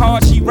trippy how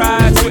hard she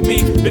rides with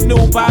me. The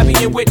new Bobby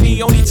and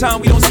Whitney, only time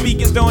we don't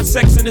speak is during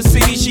Sex in the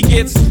City. She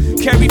gets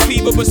carry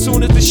fever, but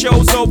soon as the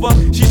show's over,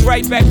 she's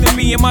right back to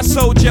being my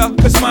soldier.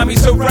 Cause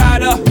mommy's a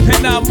rider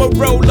and I'm a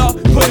roller.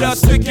 Put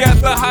us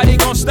together, how they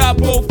gon' stop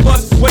both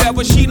us?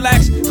 Whatever she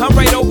lacks, I'm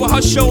right over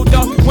her shoulder.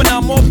 When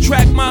I'm off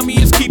track,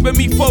 mommy is keeping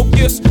me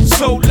focused.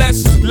 So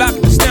let's lock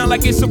this down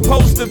like it's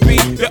supposed to be.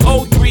 The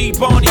 03,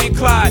 Bonnie and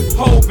Clyde,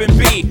 Hope and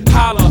B.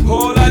 Holla,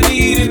 all I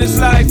need in this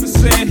life is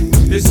sin.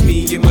 It's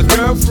me and my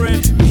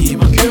girlfriend, me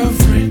and my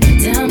girlfriend.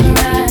 Down the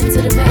ride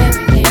to the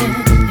very end.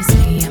 It's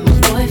me and my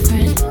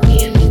boyfriend,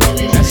 me and my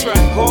boyfriend. That's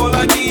right, all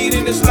I need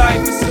in this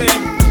life is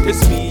sin.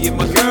 It's me and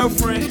my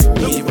girlfriend,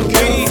 me and my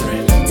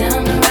girlfriend.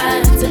 Down the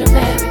ride to the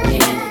very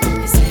end.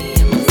 It's me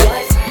and my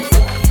boyfriend.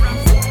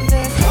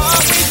 There's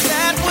always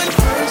that one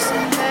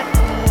person that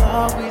will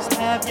always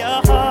have your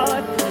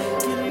heart.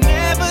 You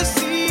never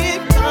see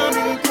it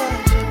coming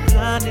 'cause you're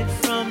blinded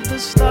from the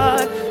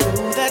start.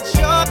 Know that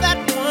you're that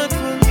one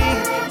for me.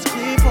 It's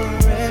clear for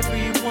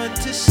everyone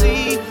to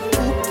see.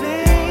 Ooh,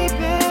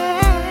 baby.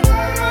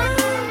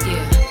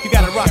 You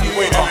gotta rock your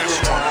way off.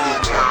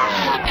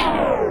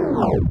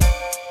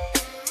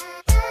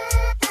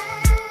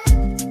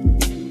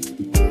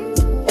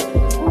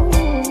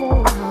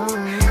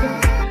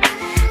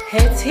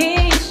 Hey,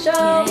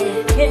 Tisha,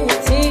 can you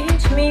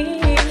teach me?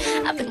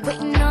 I've been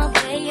waiting all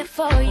day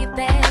for you,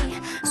 babe.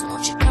 So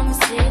won't you come and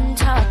sit and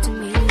talk to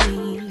me?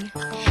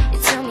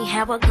 And tell me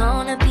how we're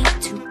gonna be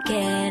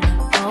together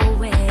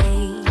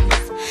always.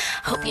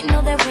 Hope you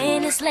know that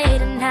when it's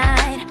late at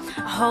night, I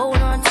hold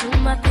on to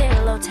my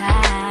pillow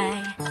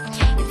tight.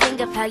 You think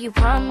of how you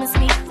promised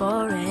me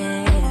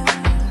forever.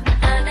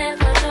 I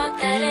never thought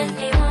that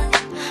anyone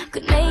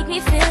could make me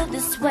feel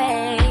this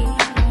way.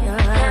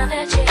 Now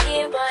that you're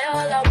here, boy,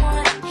 all I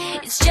want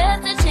is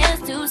just a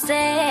chance to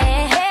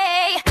say,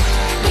 hey,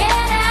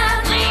 get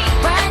out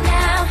right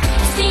now.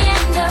 It's the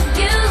end of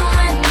you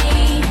and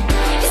me.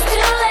 It's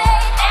too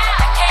late now.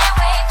 I can't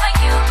wait for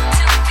you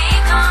to be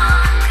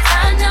gone. 'Cause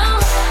I know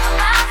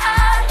my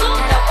heart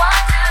and I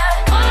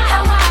wonder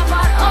how I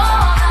brought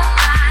all the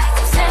lies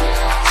to say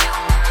that you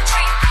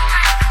treat me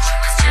right, but you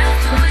was just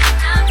good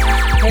enough.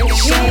 Hey,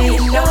 she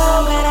know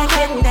that I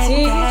get that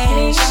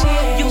cash.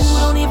 You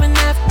don't even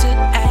have to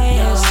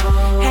ask.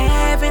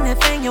 Have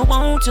anything you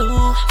want to.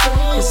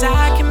 'Cause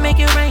I can make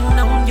it rain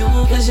on you.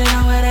 'Cause you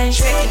know it ain't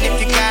trickin' if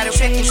you got it,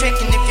 trickin' if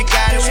you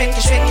got it,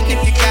 trickin'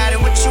 if you got it,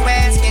 what you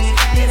asking?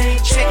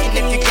 Trickin'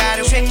 if you got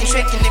it, trickin' if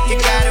you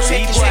got it,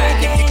 trickin'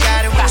 if you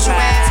got it, what you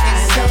asking?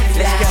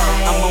 Let's go,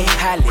 I'm on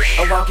pilot,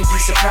 a walking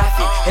piece of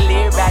profit. And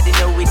everybody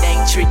know it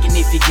ain't trickin'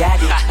 if you got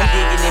it. I'm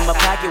digging in my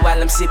pocket while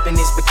I'm sipping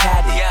this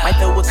Bacardi. Might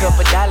throw a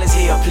couple dollars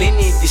here,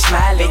 plenty if you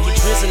smiling. You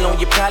drizzle on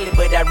your probably,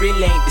 but I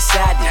really ain't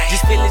decided.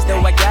 Just feel as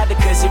though I got it,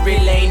 'cause it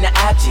really ain't an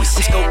object.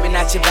 I'm scoping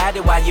out your body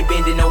while you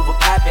bending over,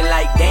 popping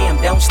like damn,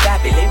 don't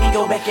stop it. Let me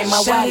go back in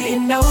my so wallet. you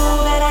know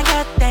that I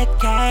got that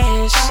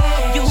cash.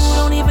 You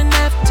don't even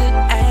have to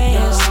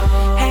ask.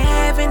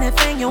 Have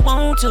anything you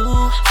want to.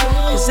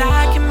 'Cause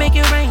I can make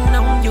it rain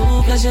on you.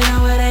 'Cause you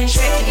know it ain't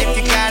trickin' if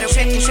you got it,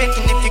 trickin' if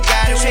you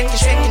got it, trickin'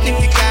 if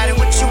you got it,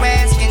 what you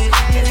asking?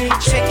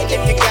 Trickin'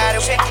 if you got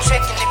it,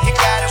 trickin' if you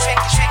got it,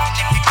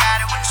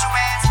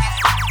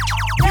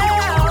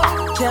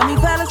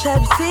 Ghost,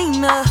 have you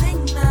seen her?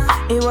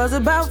 It was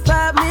about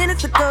 5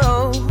 minutes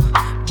ago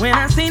when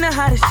I seen the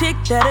hottest chick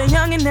that a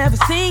youngin' never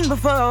seen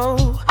before.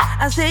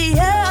 I say, yo,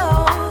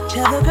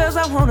 tell the girls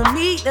I wanna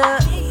meet her.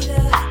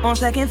 On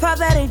second thought,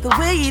 that ain't the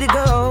way to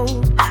go.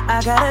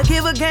 I gotta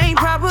give her game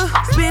proper,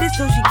 spit it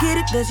so she get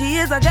it. There she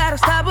is, I gotta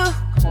stop her.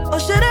 Or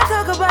should I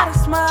talk about a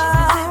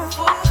smile?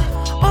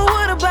 Or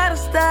what about a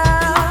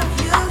style?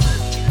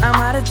 I'm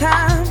out of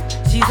time,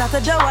 she's out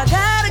the door, I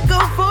gotta go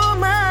for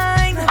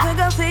mine. I think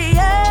I'll say,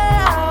 yo,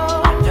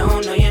 I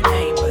don't know your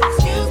name, but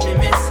excuse me,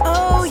 miss.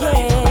 Oh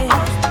yeah.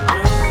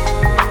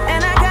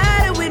 And I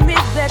gotta admit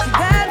that you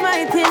got my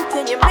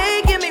attention. You're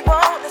making me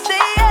want to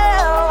say, yo,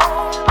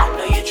 I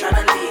know you're trying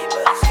to leave,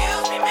 but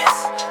excuse me, miss.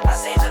 I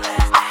say the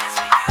last dance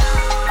for you.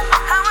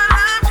 How I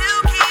love to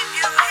keep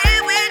you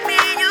here with me,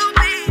 you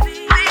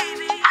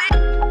baby.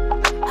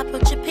 I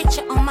put your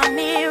picture on my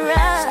mirror.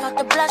 Start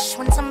to blush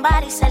when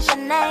somebody says your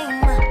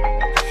name.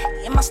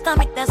 In my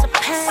stomach there's a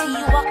pain. See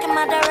you walk in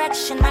my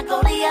direction, I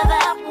go the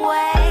other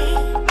way.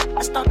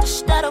 I start to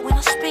stutter when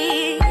I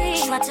speak.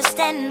 Try to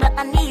stand but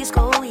my knees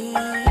go weak.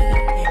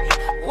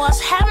 What's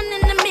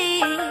happening to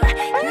me?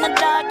 In the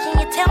dark, can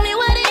you tell me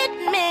what it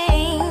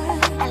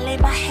means? I lay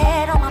my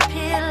head on my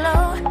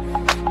pillow,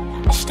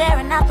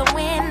 staring out the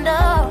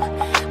window.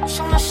 Wish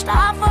on a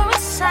star for a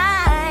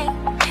sign.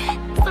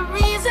 It's the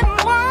reason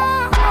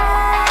why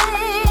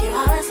you're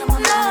always on my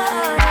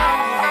mind.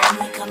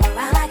 You come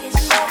around like it's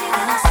shady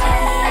when I see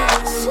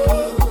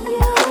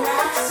you. When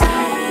I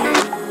see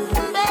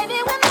you, baby,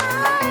 when I'm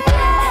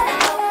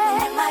and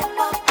you might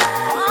walk by.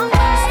 I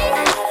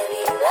gotta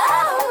be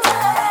loud when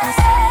I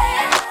see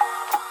you.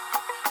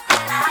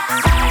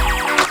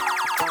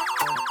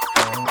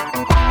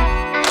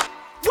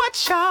 What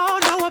y'all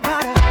know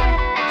about a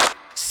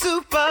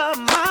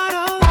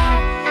supermodel?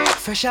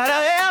 Fresh out of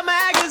Elle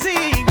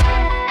magazine,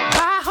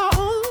 buy her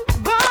own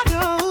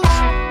bottles.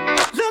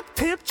 Look,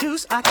 pimp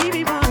juice, I keep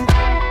it running.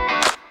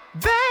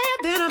 Bad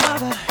than a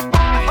mother.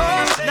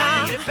 Oh,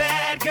 now you're a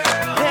bad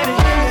girl.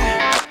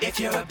 Baby, if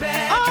you're a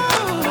bad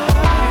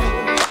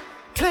girl.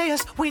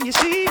 Players, when you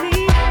see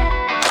me,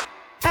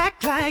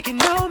 act like you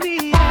know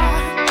me.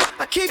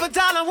 I keep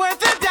 $1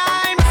 worth of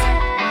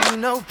dimes. You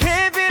know,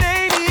 pimping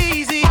ain't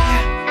easy.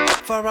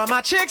 For all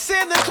my chicks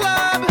in the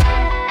club,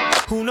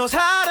 who knows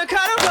how to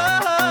cut a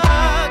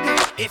rug?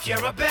 If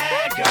you're a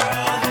bad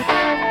girl,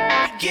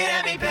 get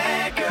at me,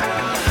 bad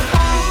girl.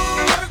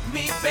 Work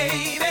me,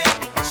 baby.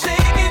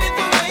 Shaking it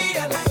the way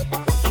I like.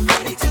 I'm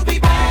ready to be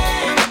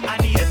bad. I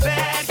need a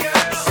bad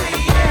girl. Say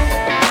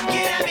yeah.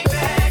 Get at me,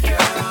 bad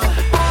girl.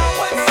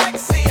 One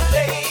sexy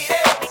lady.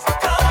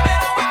 Come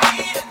in with me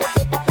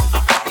tonight.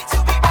 I'm ready to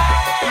be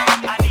bad.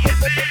 I need a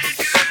bad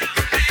girl.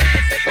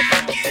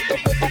 Get at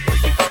me, bad girl.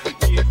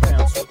 Yeah,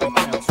 bounce with me,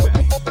 bounce with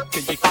me.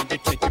 Can you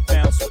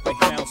bounce with me,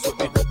 bounce with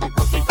me?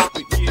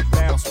 Yeah,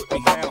 bounce with me,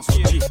 bounce,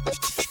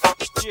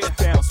 yeah,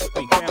 bounce with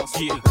me, bounce,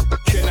 yeah.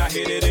 Can I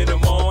hit it in the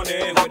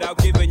morning without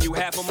giving you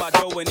half of my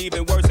dough? And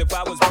even worse, if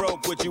I was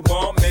broke, would you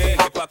want me?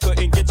 If I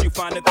couldn't get you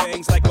finer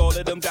things like all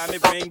of them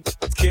diamond rings,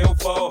 kill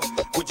for,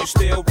 would you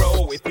still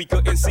roll? If we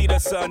couldn't see the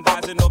sun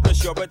rising off the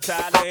shore of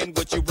Thailand,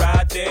 would you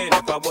ride then?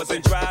 If I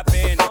wasn't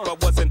driving, if I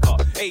wasn't a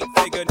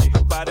 8-figure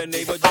by the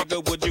neighbor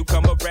jigger, would you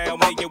come around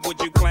me and would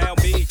you clown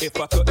me? If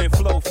I couldn't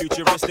flow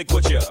futuristic,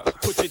 would ya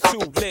put your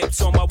 2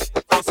 lips on my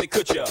pussy?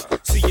 Could ya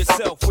see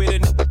yourself with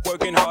a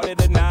working harder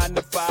than 9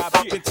 to 5,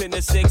 working 10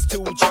 to 6,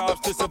 2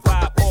 jobs to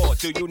survive? Or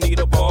do you need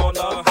a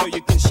baller so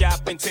you can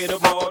shop into the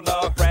mall?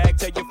 Brag,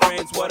 tell your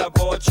friends what I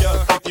bought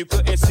ya. If you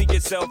couldn't see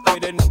yourself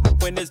with a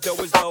when this dough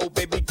is low,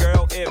 baby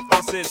girl, if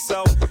this is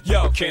so,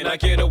 yo, can I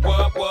get a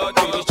what?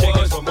 To these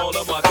chickens from all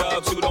of my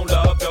thugs who don't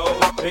love dough,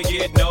 they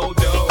get no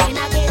dough. Can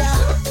I get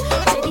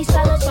up to these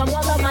fellas from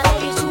all of my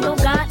ladies who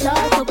don't got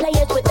love for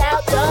players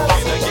without love?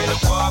 Can I get a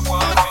what?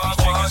 To these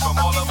chickens from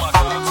all of my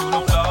thugs who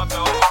don't love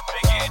dough,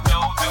 they get no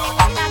dough.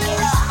 Can I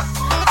get up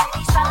to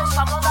these fellas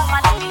from all of my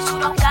ladies who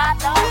don't got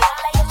love for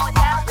players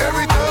without love?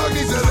 Every thug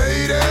needs a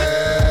lady.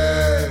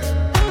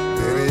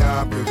 Baby,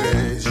 I'm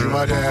convinced you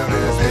my damn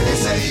ass. Baby,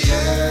 say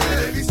yeah.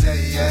 Baby, say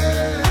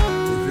yeah.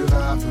 If you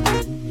lie for me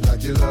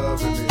like you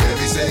love me.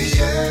 Baby, say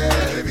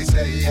yeah. Baby,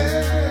 say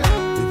yeah.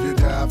 If you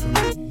die for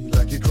me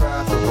like you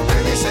cry for me.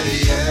 Baby, say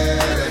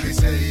yeah. Baby,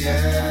 say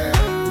yeah.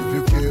 If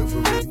you kill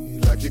for me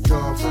like you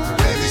come for me.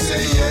 Baby,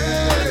 say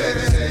yeah.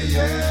 Baby, say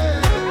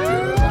yeah.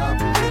 Girl, I'm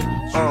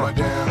convinced you my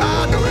damn ass.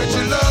 I know that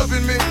you're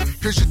loving me,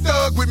 cause you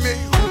thug with me,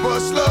 who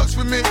bust slugs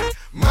for me.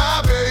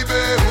 My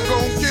baby, who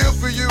gon' kill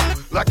for you,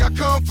 like I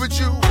comfort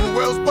you,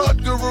 who else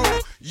but the rule?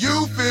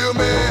 You feel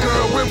me?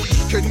 Girl, when we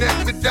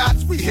connect the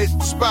dots, we hit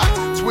the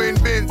spots. Twin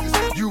Benzes,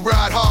 you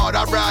ride hard,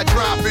 I ride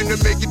dropping to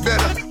make it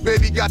better.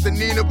 Baby got the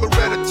Nina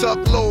Beretta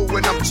tucked low,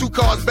 and I'm 2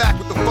 cars back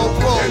with the 4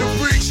 roll. And it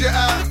freaks you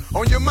out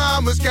on your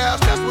mama's couch,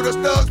 that's what us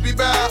thugs be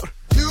bout.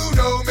 You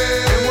know me,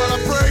 and while I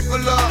pray for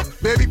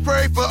love, baby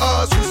pray for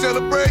us who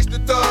celebrates the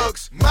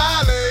thugs.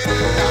 My lady,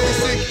 got me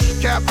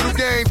singing capital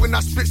games when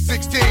I spit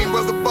 16.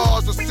 Well, the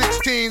bars are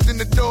 16s in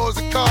the doors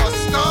of cars. The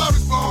star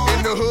is born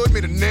in the hood,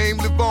 made a name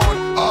live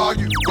on. Are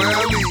you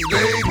well, these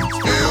ladies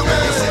feel me?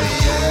 Say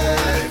yeah.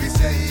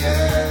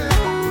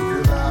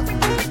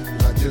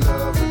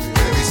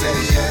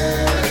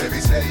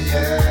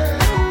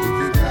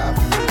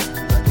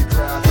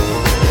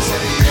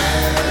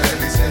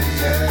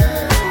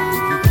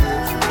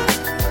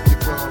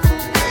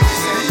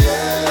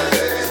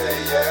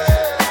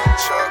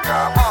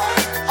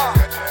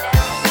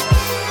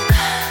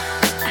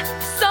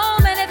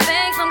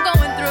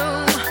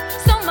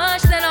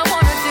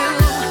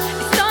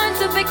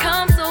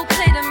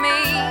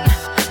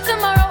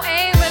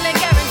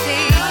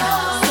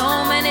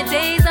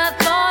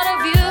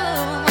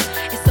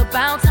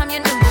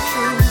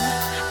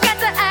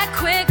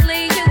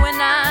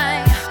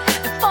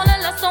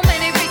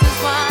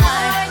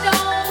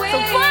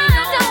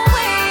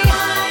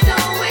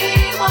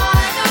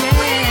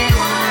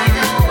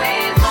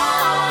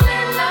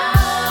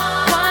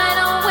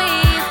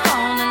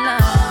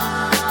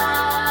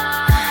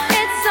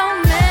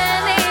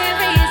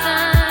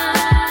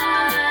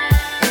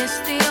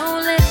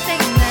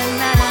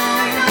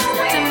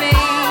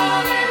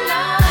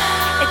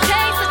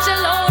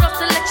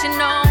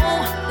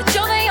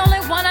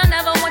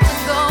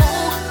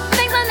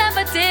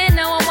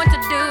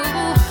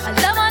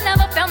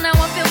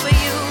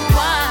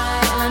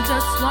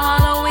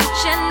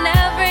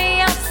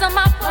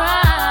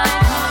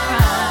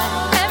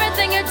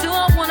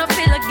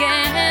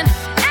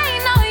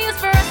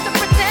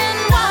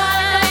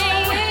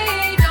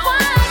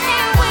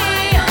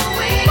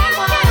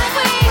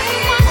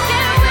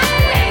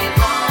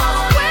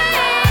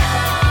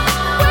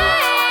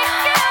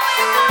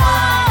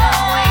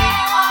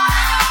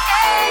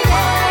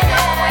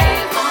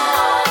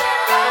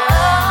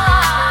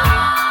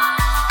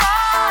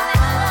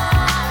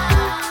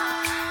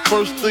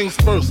 first things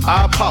first,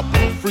 I pop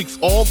them. Freaks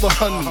all the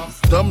honeys,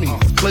 dummies,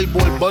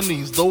 playboy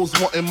bunnies, those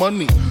wanting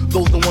money.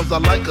 Those the ones I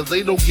like, cause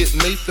they don't get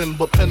Nathan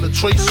but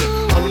penetration.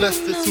 Unless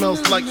it smells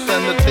like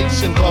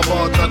sanitation.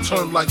 Garbage, I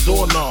turn like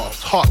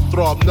doorknobs. Heart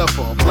throb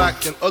never,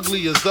 black and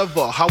ugly as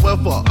ever.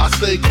 However, I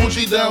stay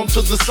Gucci down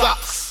to the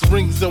socks.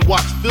 Rings and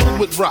watch filled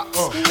with rocks.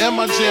 And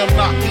my jam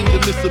knocking the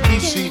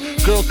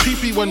Mitsubishi. Girls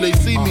pee-pee when they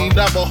see me.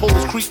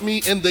 Navajos creep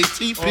me in they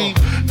teepee.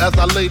 As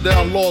I lay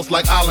down laws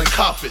like Island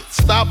Coppet.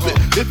 Stop it,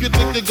 if you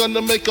think you're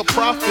gonna make a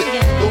profit.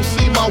 Don't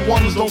see my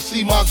ones, don't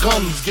see my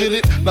guns. Get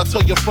it? Now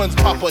tell your friends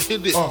Papa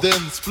hit it. Then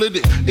split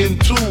it in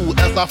two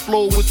as I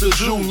flow with the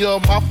Junior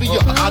Mafia.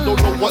 I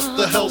don't know what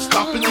the hell's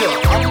stopping ya.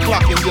 I'm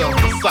clocking ya,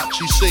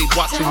 Versace shade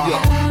watching ya.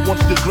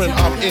 Once the grin,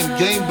 I'm in,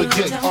 game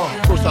begin.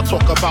 First I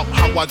talk about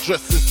how I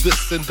dress is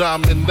this and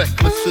diamond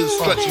necklaces,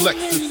 stretch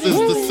Lexuses.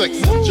 The sex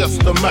is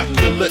just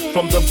immaculate.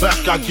 From the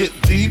back I get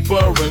deeper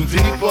and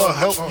deeper.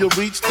 Help you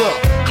reach the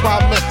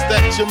climax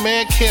that your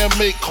man can't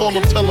make. Call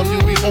him, tell him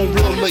you be home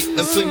real late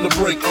and sing the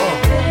break.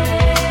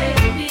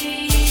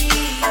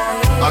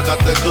 I got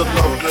that good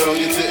love, girl,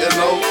 you didn't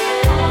know.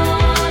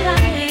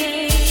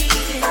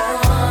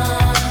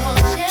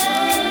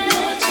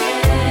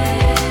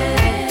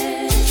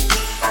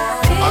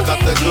 I got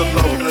that good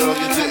love, girl,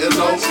 you didn't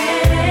know.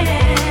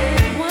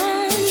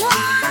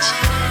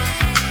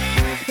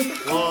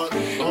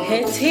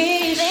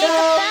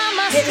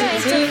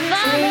 To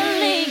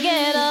finally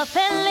get up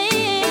and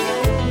leave.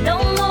 No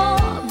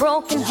more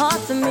broken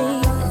hearts for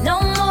me.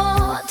 No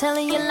more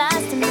telling your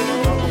lies to me.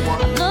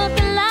 I'm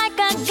looking like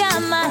I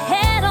got my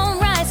head on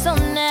right, so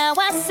now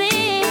I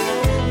see.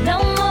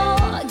 No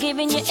more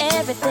giving you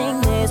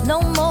everything. There's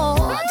no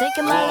more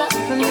taking my love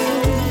from me.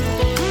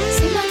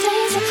 See, my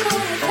days are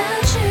cold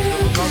without you.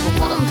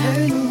 I'm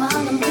hurting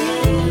while I'm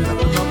bleeding,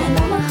 and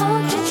now my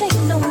heart can't take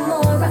no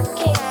more. I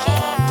can't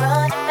keep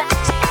running back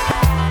to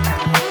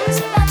you.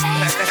 See, my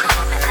days are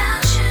cold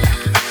without you.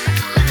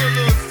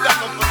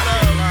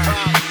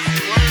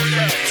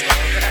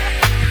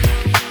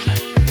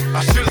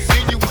 I should've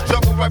seen you was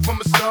trouble right from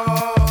the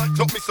start.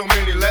 Taught me so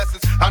many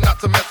lessons, how not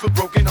to mess with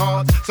broken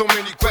hearts. So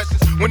many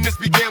questions. When this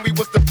began, we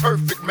was the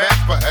perfect match.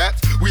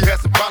 Perhaps we had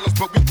some problems,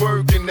 but we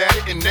working at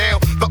it. And now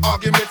the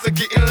arguments are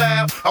getting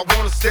loud. I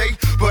wanna stay,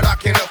 but I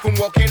can't help from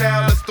walking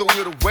out. Let's throw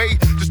it away.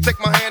 Just take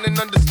my hand and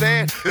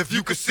understand. If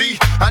you could see,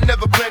 I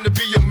never planned to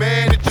be a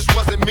man. It just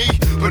wasn't me.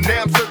 But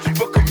now I'm searching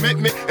for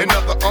commitment and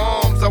other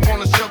arms. I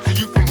wanna shelter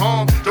you from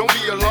harm. Don't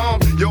be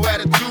alarmed. Your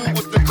attitude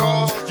was the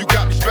cause. You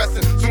got me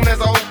stressing. Soon as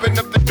I open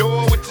up the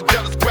door with your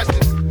jealous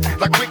questions,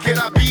 like where can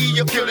I be?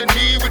 You're killing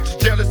me with your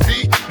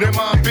jealousy. Now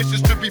my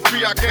ambitions to be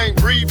free, I can't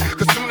breathe.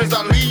 Cause soon as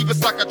I leave,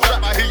 it's like a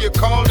trap. I hear you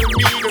calling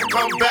me to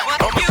come back.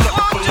 I'm a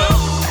sucker for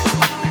love.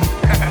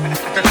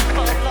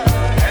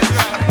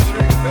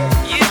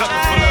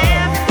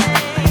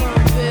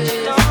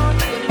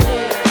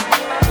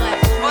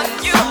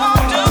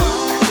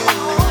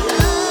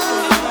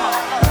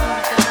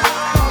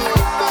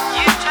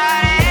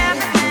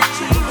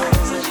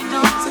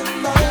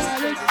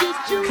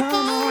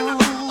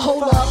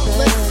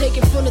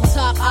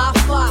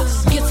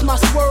 My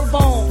swerve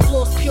on,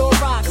 floors pure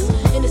rocks.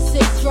 In the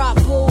 6 drop,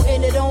 bull,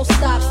 and it don't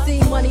stop. See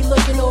money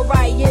looking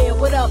alright, yeah.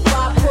 What up,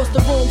 Bob? Across the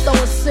room,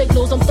 throwing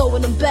signals, I'm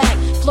throwing them back.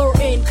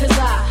 Flirting, cause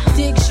I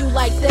digs you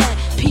like that.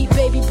 Pete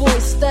baby boy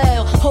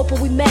style, hoping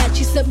we match.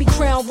 You sent me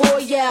Crown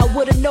Royale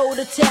with a note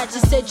attached.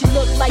 You said you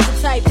look like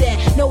the type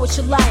that know what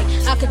you like.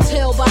 I could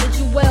tell by the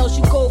jewels,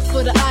 you go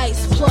for the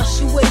ice. Plus,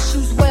 you wear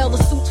shoes well, the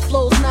suit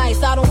flows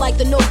nice. I don't like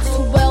the notes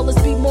too well,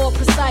 let's be more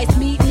precise.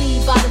 Meet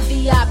me by the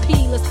VIP,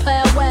 let's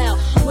powwow.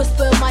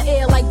 Whisper in my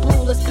ear like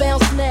blue, let's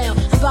bounce now.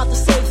 I'm about to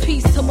say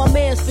peace to my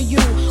mans for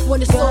you.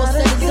 When it's all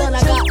said and done,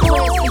 I got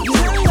plans for you.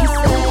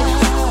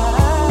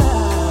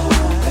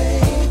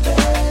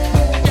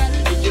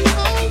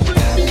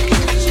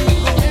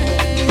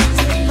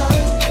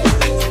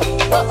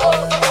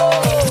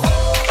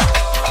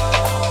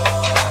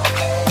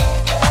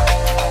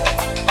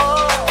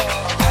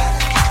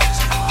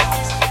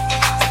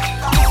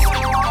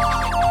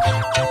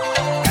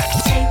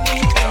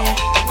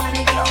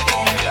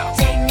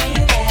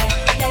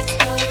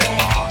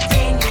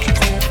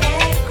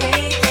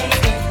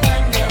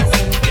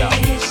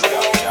 He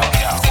said,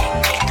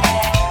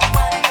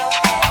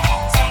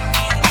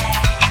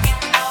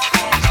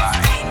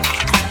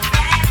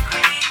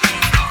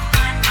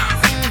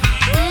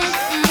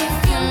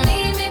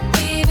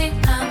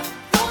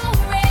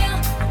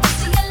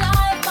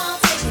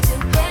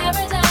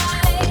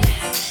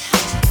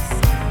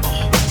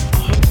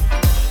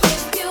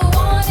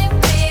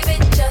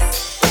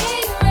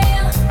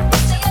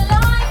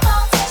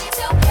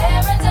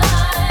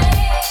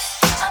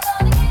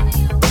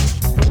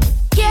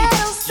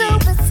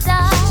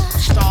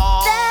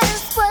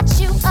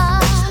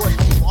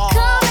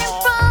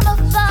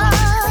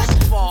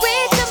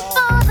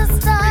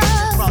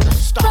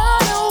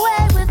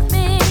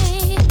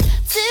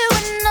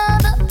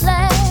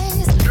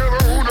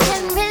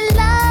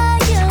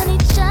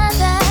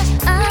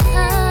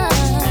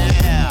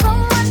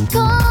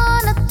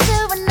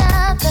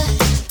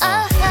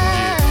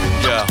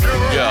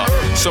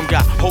 Some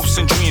got hopes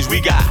and dreams, we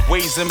got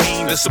ways and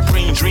means. The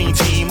supreme dream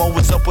team,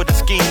 always up with a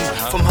scheme.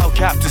 From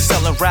hubcap to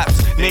selling raps,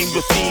 name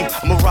your theme.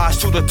 I'm a rise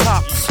to the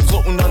top,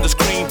 floating on the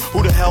screen.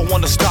 Who the hell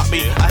wanna stop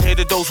me? I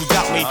hated those who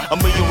doubt me. A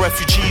million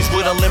refugees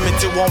with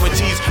unlimited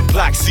warranties.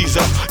 Black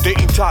Caesar,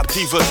 dating top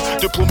divas.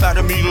 Diplomat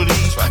of Middle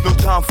East, no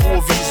time for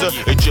a visa.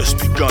 It just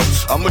begun.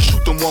 I'ma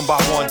shoot them one by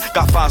one.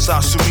 Got 5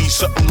 sides to me,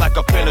 something like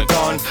a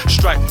pentagon.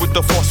 Strike with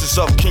the forces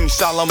of King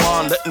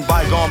Solomon. Letting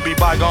bygone be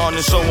bygone,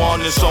 and so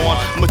on and so on.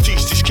 I'ma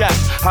teach these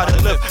cats how to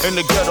live in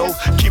the ghetto,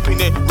 keeping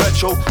it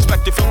retro,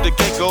 expected from the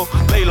get-go.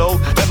 Lay low,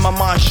 let my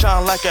mind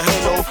shine like a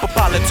halo. For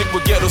politics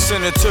with ghetto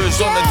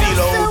senators on the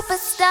D-Lo.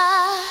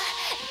 Superstar,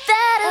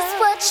 that is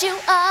what you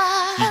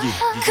are.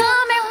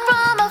 Coming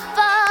from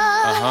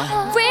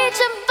afar,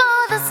 reaching for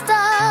the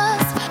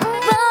stars.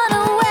 Run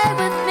away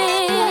with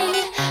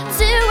me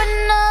to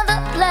another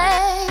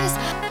place.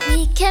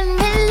 We can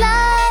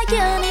rely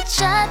on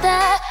each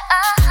other.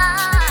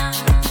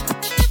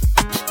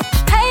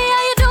 Hey,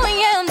 how you doing?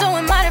 Yeah, I'm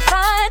doing mighty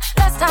fine.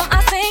 Last time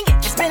I sing it,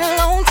 it's been a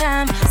long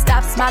time.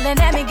 Stop smiling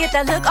at me, get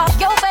that look off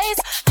your face.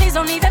 Please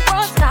don't even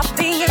front, stop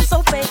being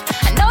so fake.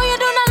 I know you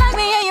do not like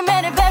me and you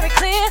made it very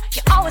clear.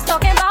 You're always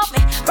talking about me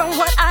from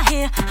what I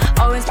hear.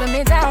 Always put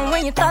me down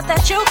when you thought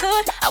that you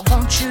could. I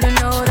want you to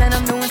know that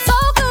I'm doing so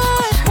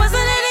good.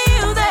 Wasn't it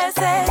you that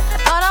said I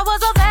thought I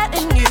was all that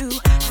in you?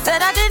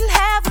 Said I didn't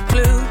have a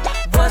clue.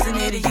 Wasn't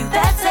it you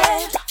that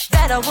said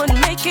that I wouldn't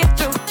make it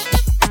through?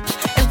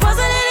 And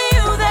wasn't it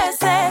you that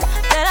said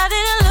that I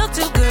didn't look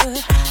too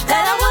good,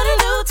 that I wouldn't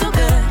do too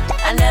good?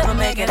 I never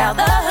make it out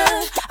the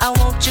hood. I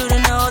want you to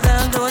know that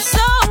I'm doing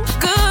so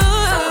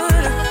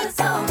good.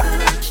 So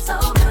good, so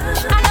good.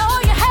 I know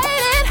you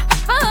hate it,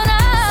 but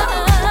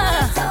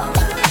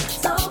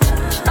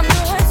I'm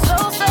doing so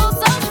good.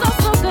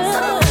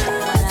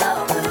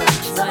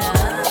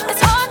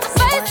 It's hard to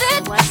face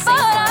it, but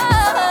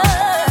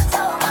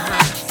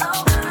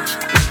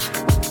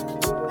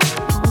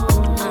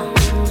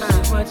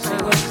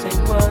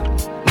what?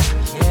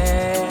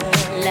 Yeah.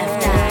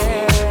 Left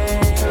Eye,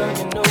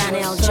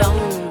 Donnell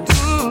Jones.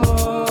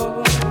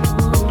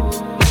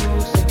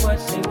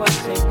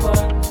 Say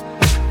what?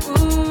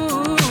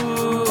 Ooh,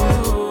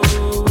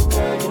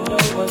 girl, you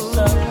know what's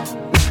up.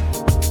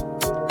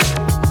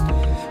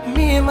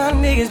 Me and my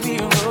niggas be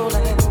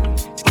rolling,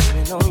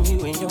 skipping on you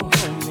and your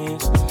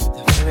homies.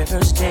 The very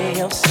first day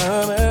of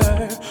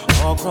summer,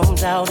 all grown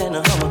out in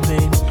a Hummer,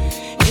 baby.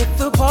 Hit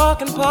the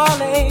park and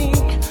parlay.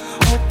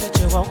 Hope that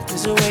you walk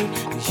this away,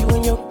 'cause you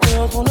and your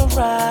girls wanna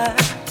ride.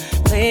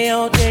 Play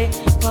all day,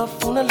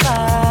 puff on the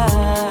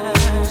line.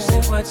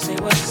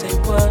 Say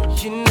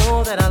what? You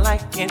know that I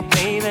like it,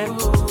 baby.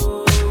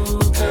 Ooh,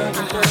 girl,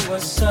 you know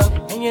what's up,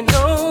 and you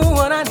know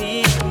what I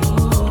need.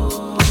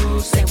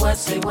 Ooh, say what?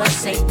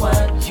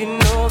 You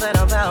know that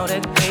I'm about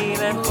it,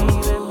 baby.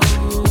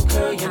 Ooh,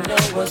 girl, you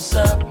know what's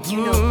up. You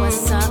know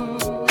what's up.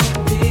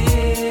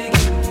 Big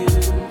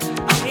you,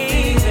 I'm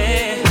baby.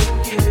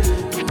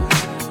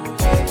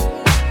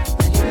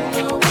 You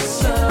know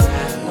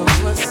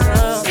what's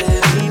up, baby.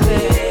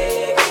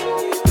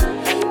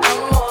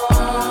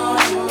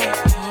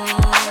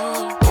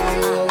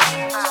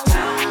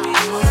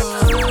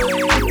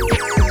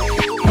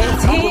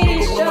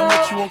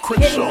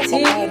 Crenshaw. I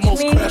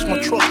almost crashed my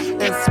truck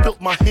and spilt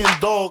my hen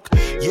dog.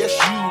 Yes,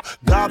 you,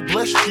 God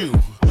bless you.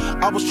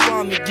 I was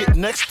trying to get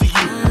next to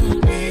you.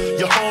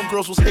 Your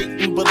homegirls was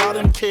hating, but I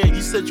didn't care.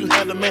 You said you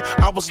had a man,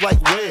 I was like,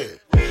 where?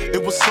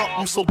 It was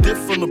something so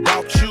different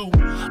about you.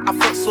 I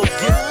felt so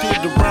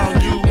gifted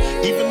around you.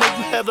 Even though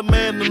you had a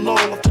man and all,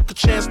 I took a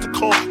chance to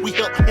call. We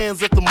held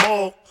hands at the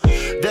mall.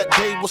 That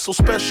day was so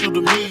special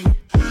to me.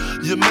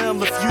 Your man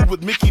left you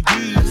with Mickey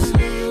D's.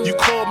 You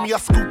called me, I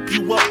scooped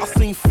you up. I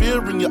seen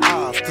fear in your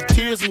eyes, the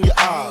tears in your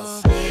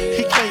eyes.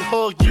 He can't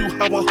hug you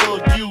how I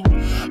hug you.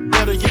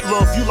 Better yet,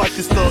 love you like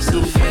this thug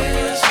do.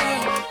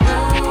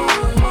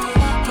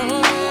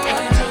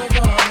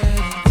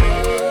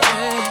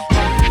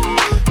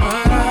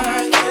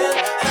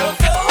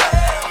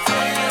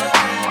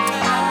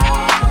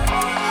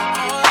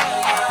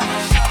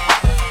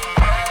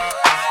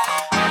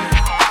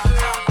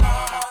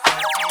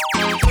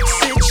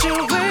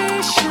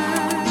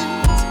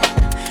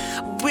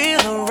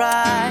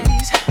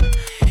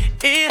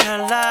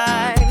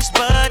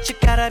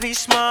 Be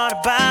smart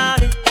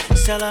about it.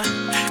 Celebrations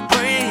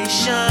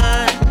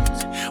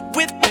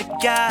with the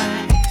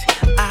guys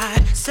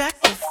I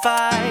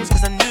sacrificed,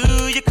 'cause I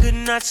knew you could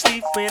not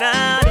sleep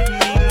without it.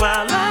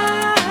 Meanwhile I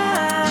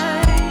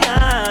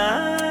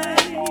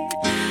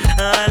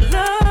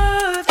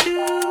loved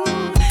you.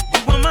 You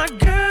were my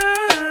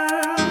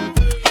girl.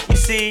 You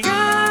see,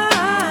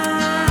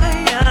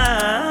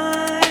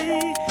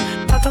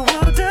 thought the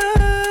world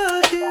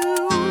of you,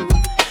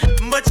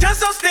 but you're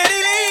so steady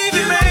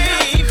leaving me.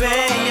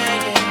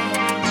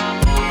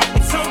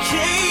 It's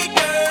okay,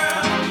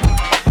 girl.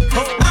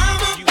 'Cause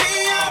I'ma be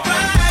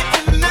alright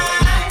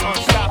tonight.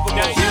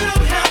 You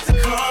don't have to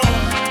call.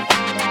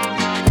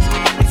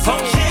 It's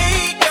okay,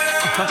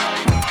 girl.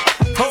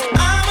 'Cause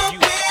I'ma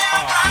be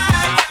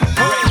alright.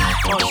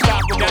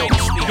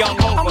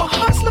 I'm a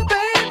hustler,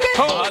 baby.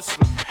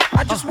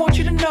 I just want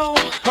you to know.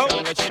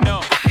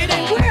 It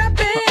ain't where I've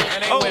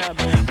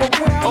been, but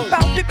where I'm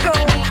about to go.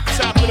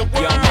 Top of the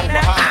world.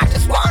 Now I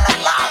just wanna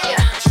love you.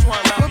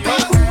 Be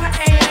who I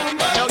am.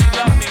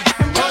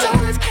 And what's all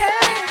this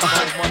cash?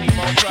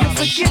 You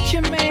forget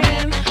your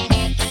man.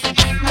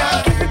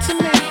 Now give it to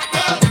me.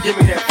 Give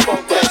me that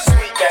funk, that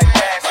sweet, that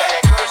fast,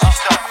 that girly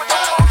stuff.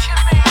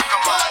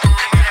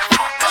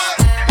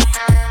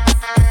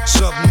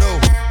 Something new.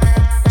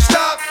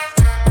 Stop,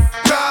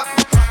 drop,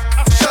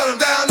 shut 'em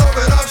down,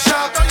 open up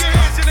shop.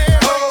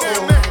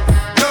 Oh,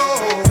 no,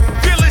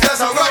 that's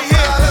how right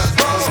here.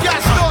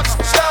 Scott Storch.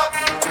 Stop,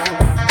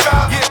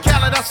 drop, Yeah,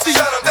 Khaled, I see.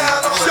 shut 'em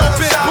down, open Show up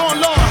bit, shop. born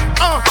law.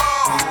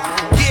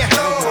 Yeah.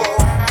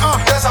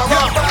 That's how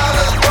rock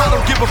I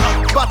don't give a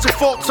fuck about your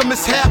faults or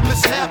mishaps.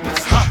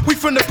 We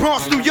from the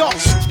Bronx, New York.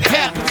 It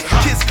happens.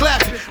 Kids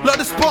clapping, love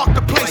to spark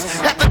the place.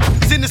 Half the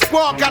in the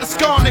squad got a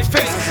scar on their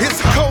face. It's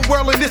a cold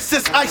world and this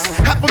is ice.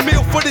 Half a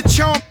meal for the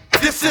charm.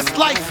 This is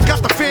life.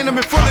 Got the Phantom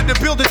in front of the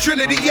building,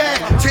 Trinity, yeah.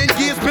 10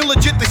 years been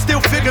legit, they still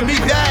figure me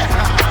bad.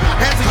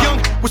 As a young,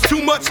 was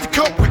too much to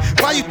cope with.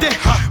 Why you think?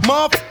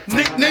 Mom,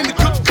 nickname the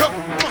cook.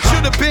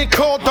 Should've been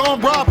called on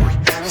robbery.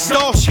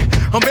 Stall shit,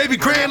 on baby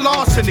grand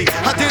larceny.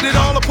 I did it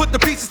all, I put the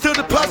pieces to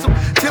the puzzle.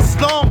 Just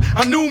as long,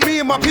 I knew me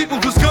and my people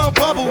was gonna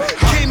bubble.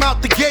 Came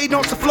out the gate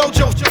on some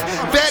flojo.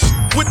 Fat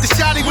with the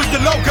shotty with the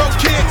logo.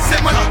 Kid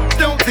said my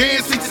don't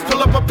dance, we just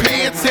pull up our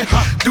pants and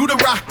do the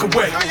rock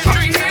away.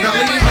 Now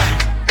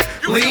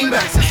lean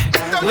back,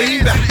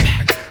 lean back,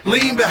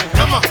 lean back.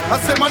 Come on, I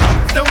said my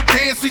don't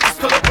dance, we just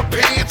pull up our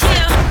pants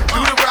and do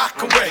the rock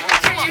away.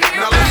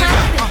 Now lean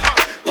back,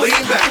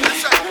 lean back,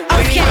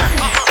 lean back,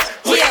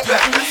 lean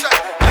back,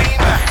 lean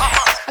back.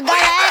 I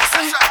gotta ask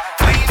him.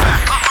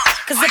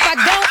 Cause if I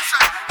don't,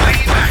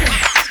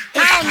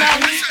 I don't know.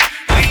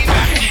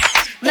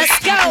 Let's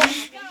go.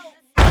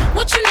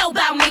 What you know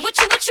about me? What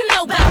you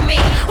know about me?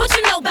 What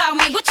you know about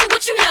me? What you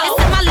know?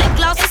 They said my lip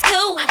gloss is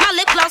cool. My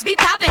lip gloss be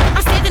popping.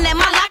 I'm standing at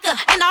my locker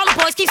and all the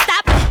boys keep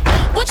stopping.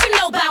 What you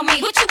know about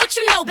me? What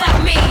you know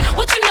about me?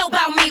 What you know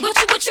about me? What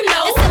you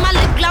know? They said my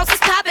lip gloss is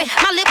popping.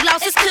 My lip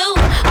gloss is cool.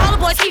 All the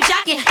boys keep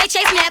jocking. They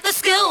chase me after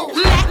school.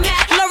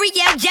 Mac,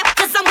 L'Oreal, yep,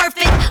 cause I'm worth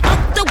it. Oh,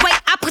 the way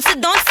I put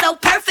it on so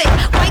perfect.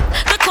 Wipe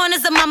the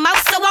corners of my mouth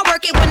so I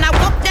work it. When I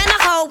walk down the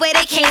hallway,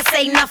 they can't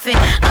say nothing.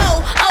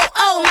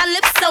 Oh, my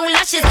lips so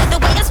luscious. The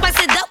way I spice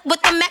it up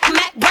with the Mac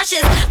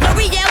brushes.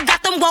 L'Oreal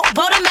got them woke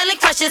watermelon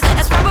crushes.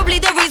 That's probably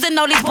the reason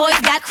all these boys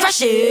got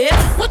crushes.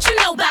 What you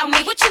know about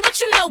me? What you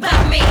know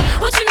about me?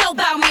 What you know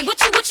about me? What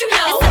you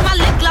know? They said my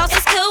lip gloss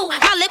is cool.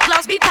 My lip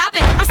gloss be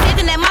popping. I'm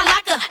standing at my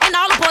locker and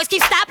all the boys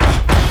keep stopping.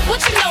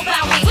 What you know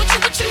about me? What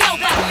you know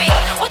about me?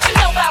 What you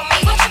know about me?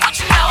 What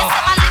you know? They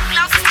said my lip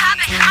gloss is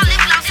popping. My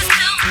lip gloss is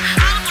cool.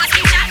 All the boys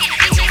keep jocking.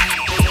 They chase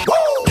me.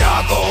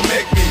 Y'all gon'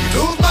 make me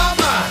lose my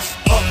mind.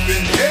 Up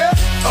in here,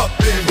 up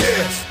in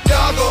here.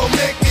 Y'all gon'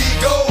 make me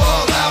go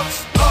all out.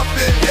 Up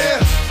in here,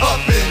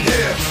 up in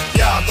here.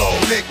 Y'all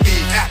gon' make me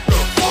act a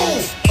fool.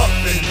 Up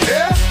in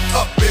here,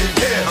 up in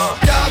here.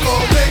 Y'all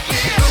gon' make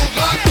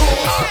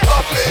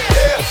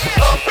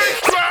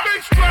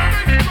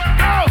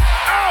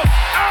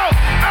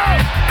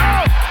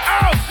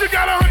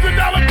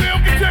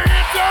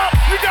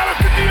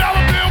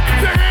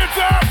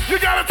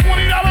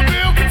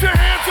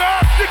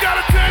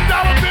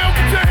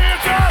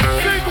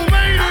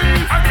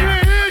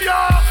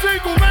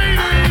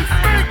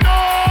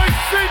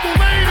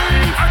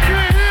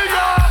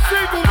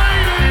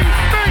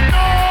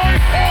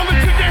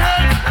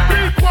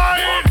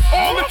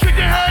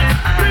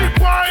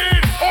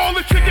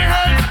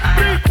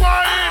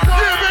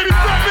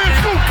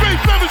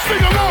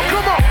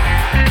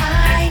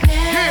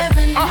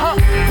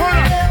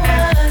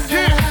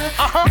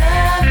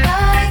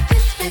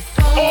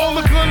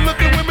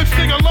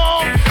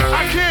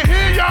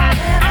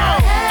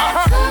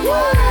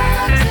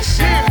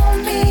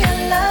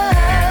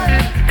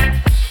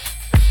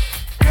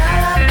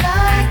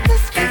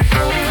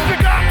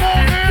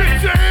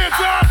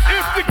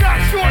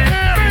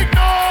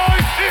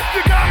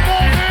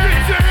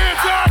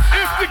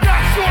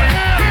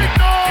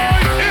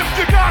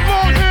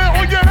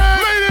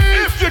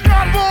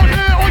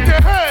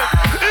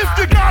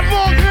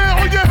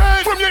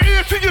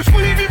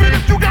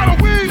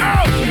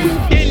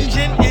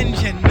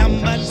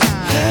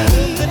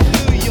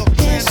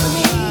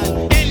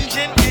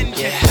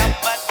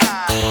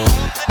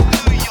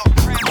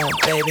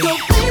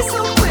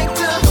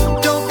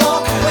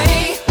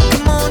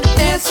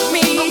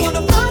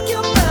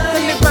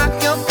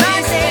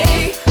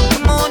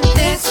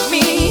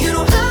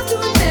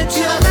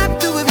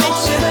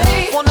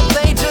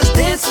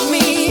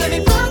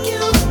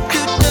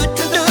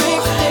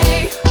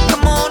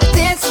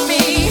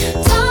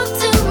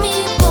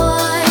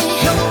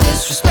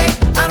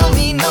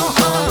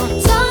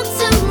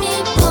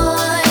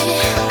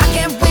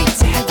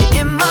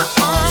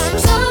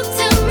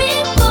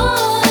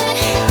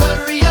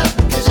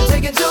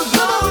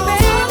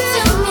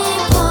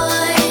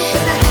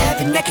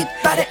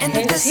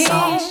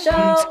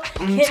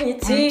Can you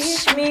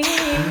teach me?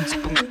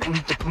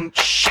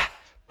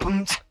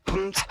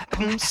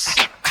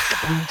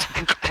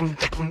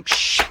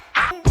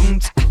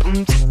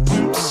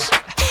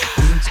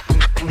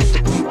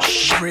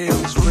 Real,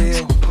 it's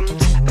real.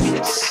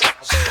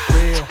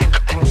 Real.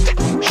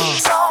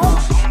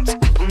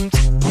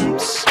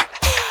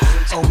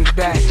 Oh, we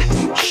back.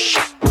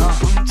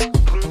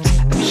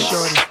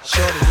 Shorty,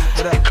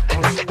 what up?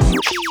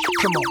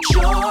 Come on.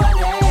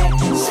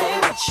 Shorty, say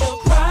what's your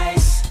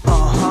price?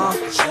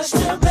 Just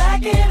to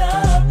back it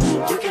up,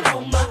 you can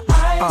hold my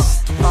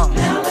eyes. Now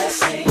let's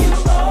say you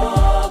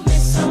owe me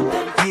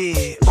something.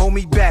 Yeah, owe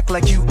me back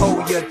like you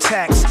owe your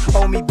tax.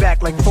 Owe me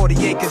back like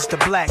 40 acres to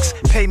blacks.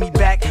 Pay me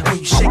back when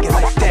you shake it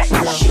like that,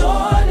 girl.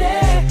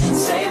 Shorty,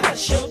 say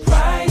what's your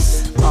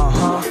price?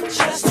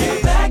 Just to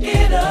back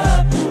it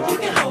up, you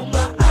can hold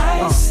my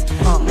eyes.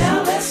 Now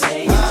let's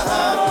say you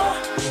Yeah,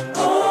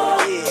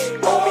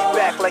 owe me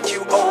back like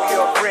you owe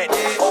your rent.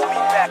 Owe me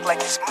back like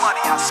it's money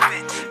I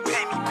spent.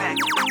 Pay me back.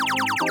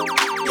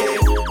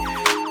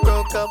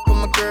 Broke up with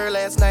my girl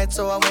last night,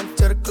 so I went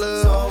to the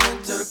club.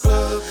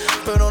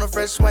 Put on a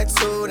fresh white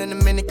suit and a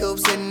mini coupe,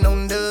 sitting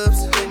on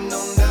dubs.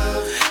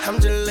 I'm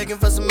just looking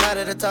for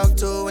somebody to talk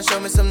to and show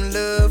me some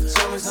love.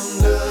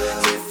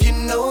 If you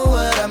know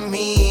what I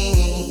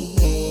mean.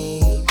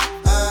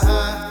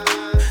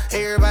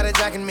 Everybody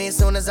jocking me as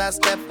soon as I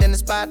stepped in the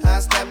spot.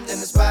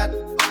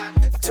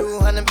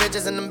 200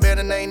 bitches in the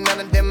building, ain't none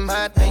of them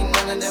hot.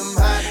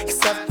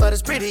 Except for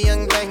this pretty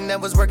young thing that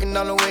was working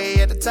all the way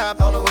at the top.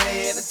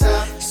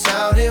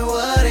 Shouted,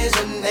 what is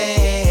your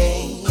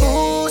name?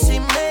 Ooh, she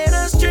made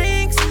us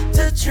drinks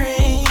to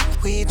drink.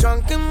 We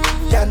drunk and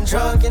got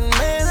drunk, and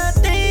man, I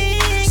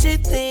think she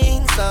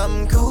thinks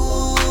I'm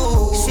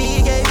cool.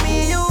 She gave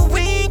me a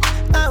wink,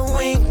 I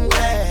winked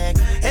back,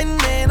 and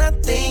man, I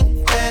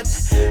think that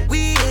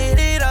we hit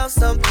it off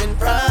something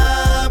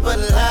proper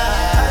like.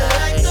 I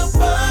like the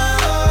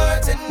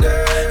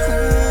bartender.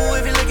 Ooh,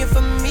 if you're looking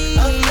for me,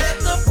 I'm at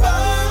the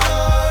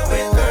bar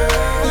with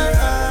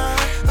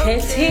her. Hey,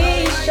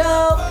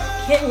 T-Show,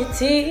 can you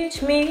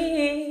teach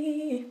me?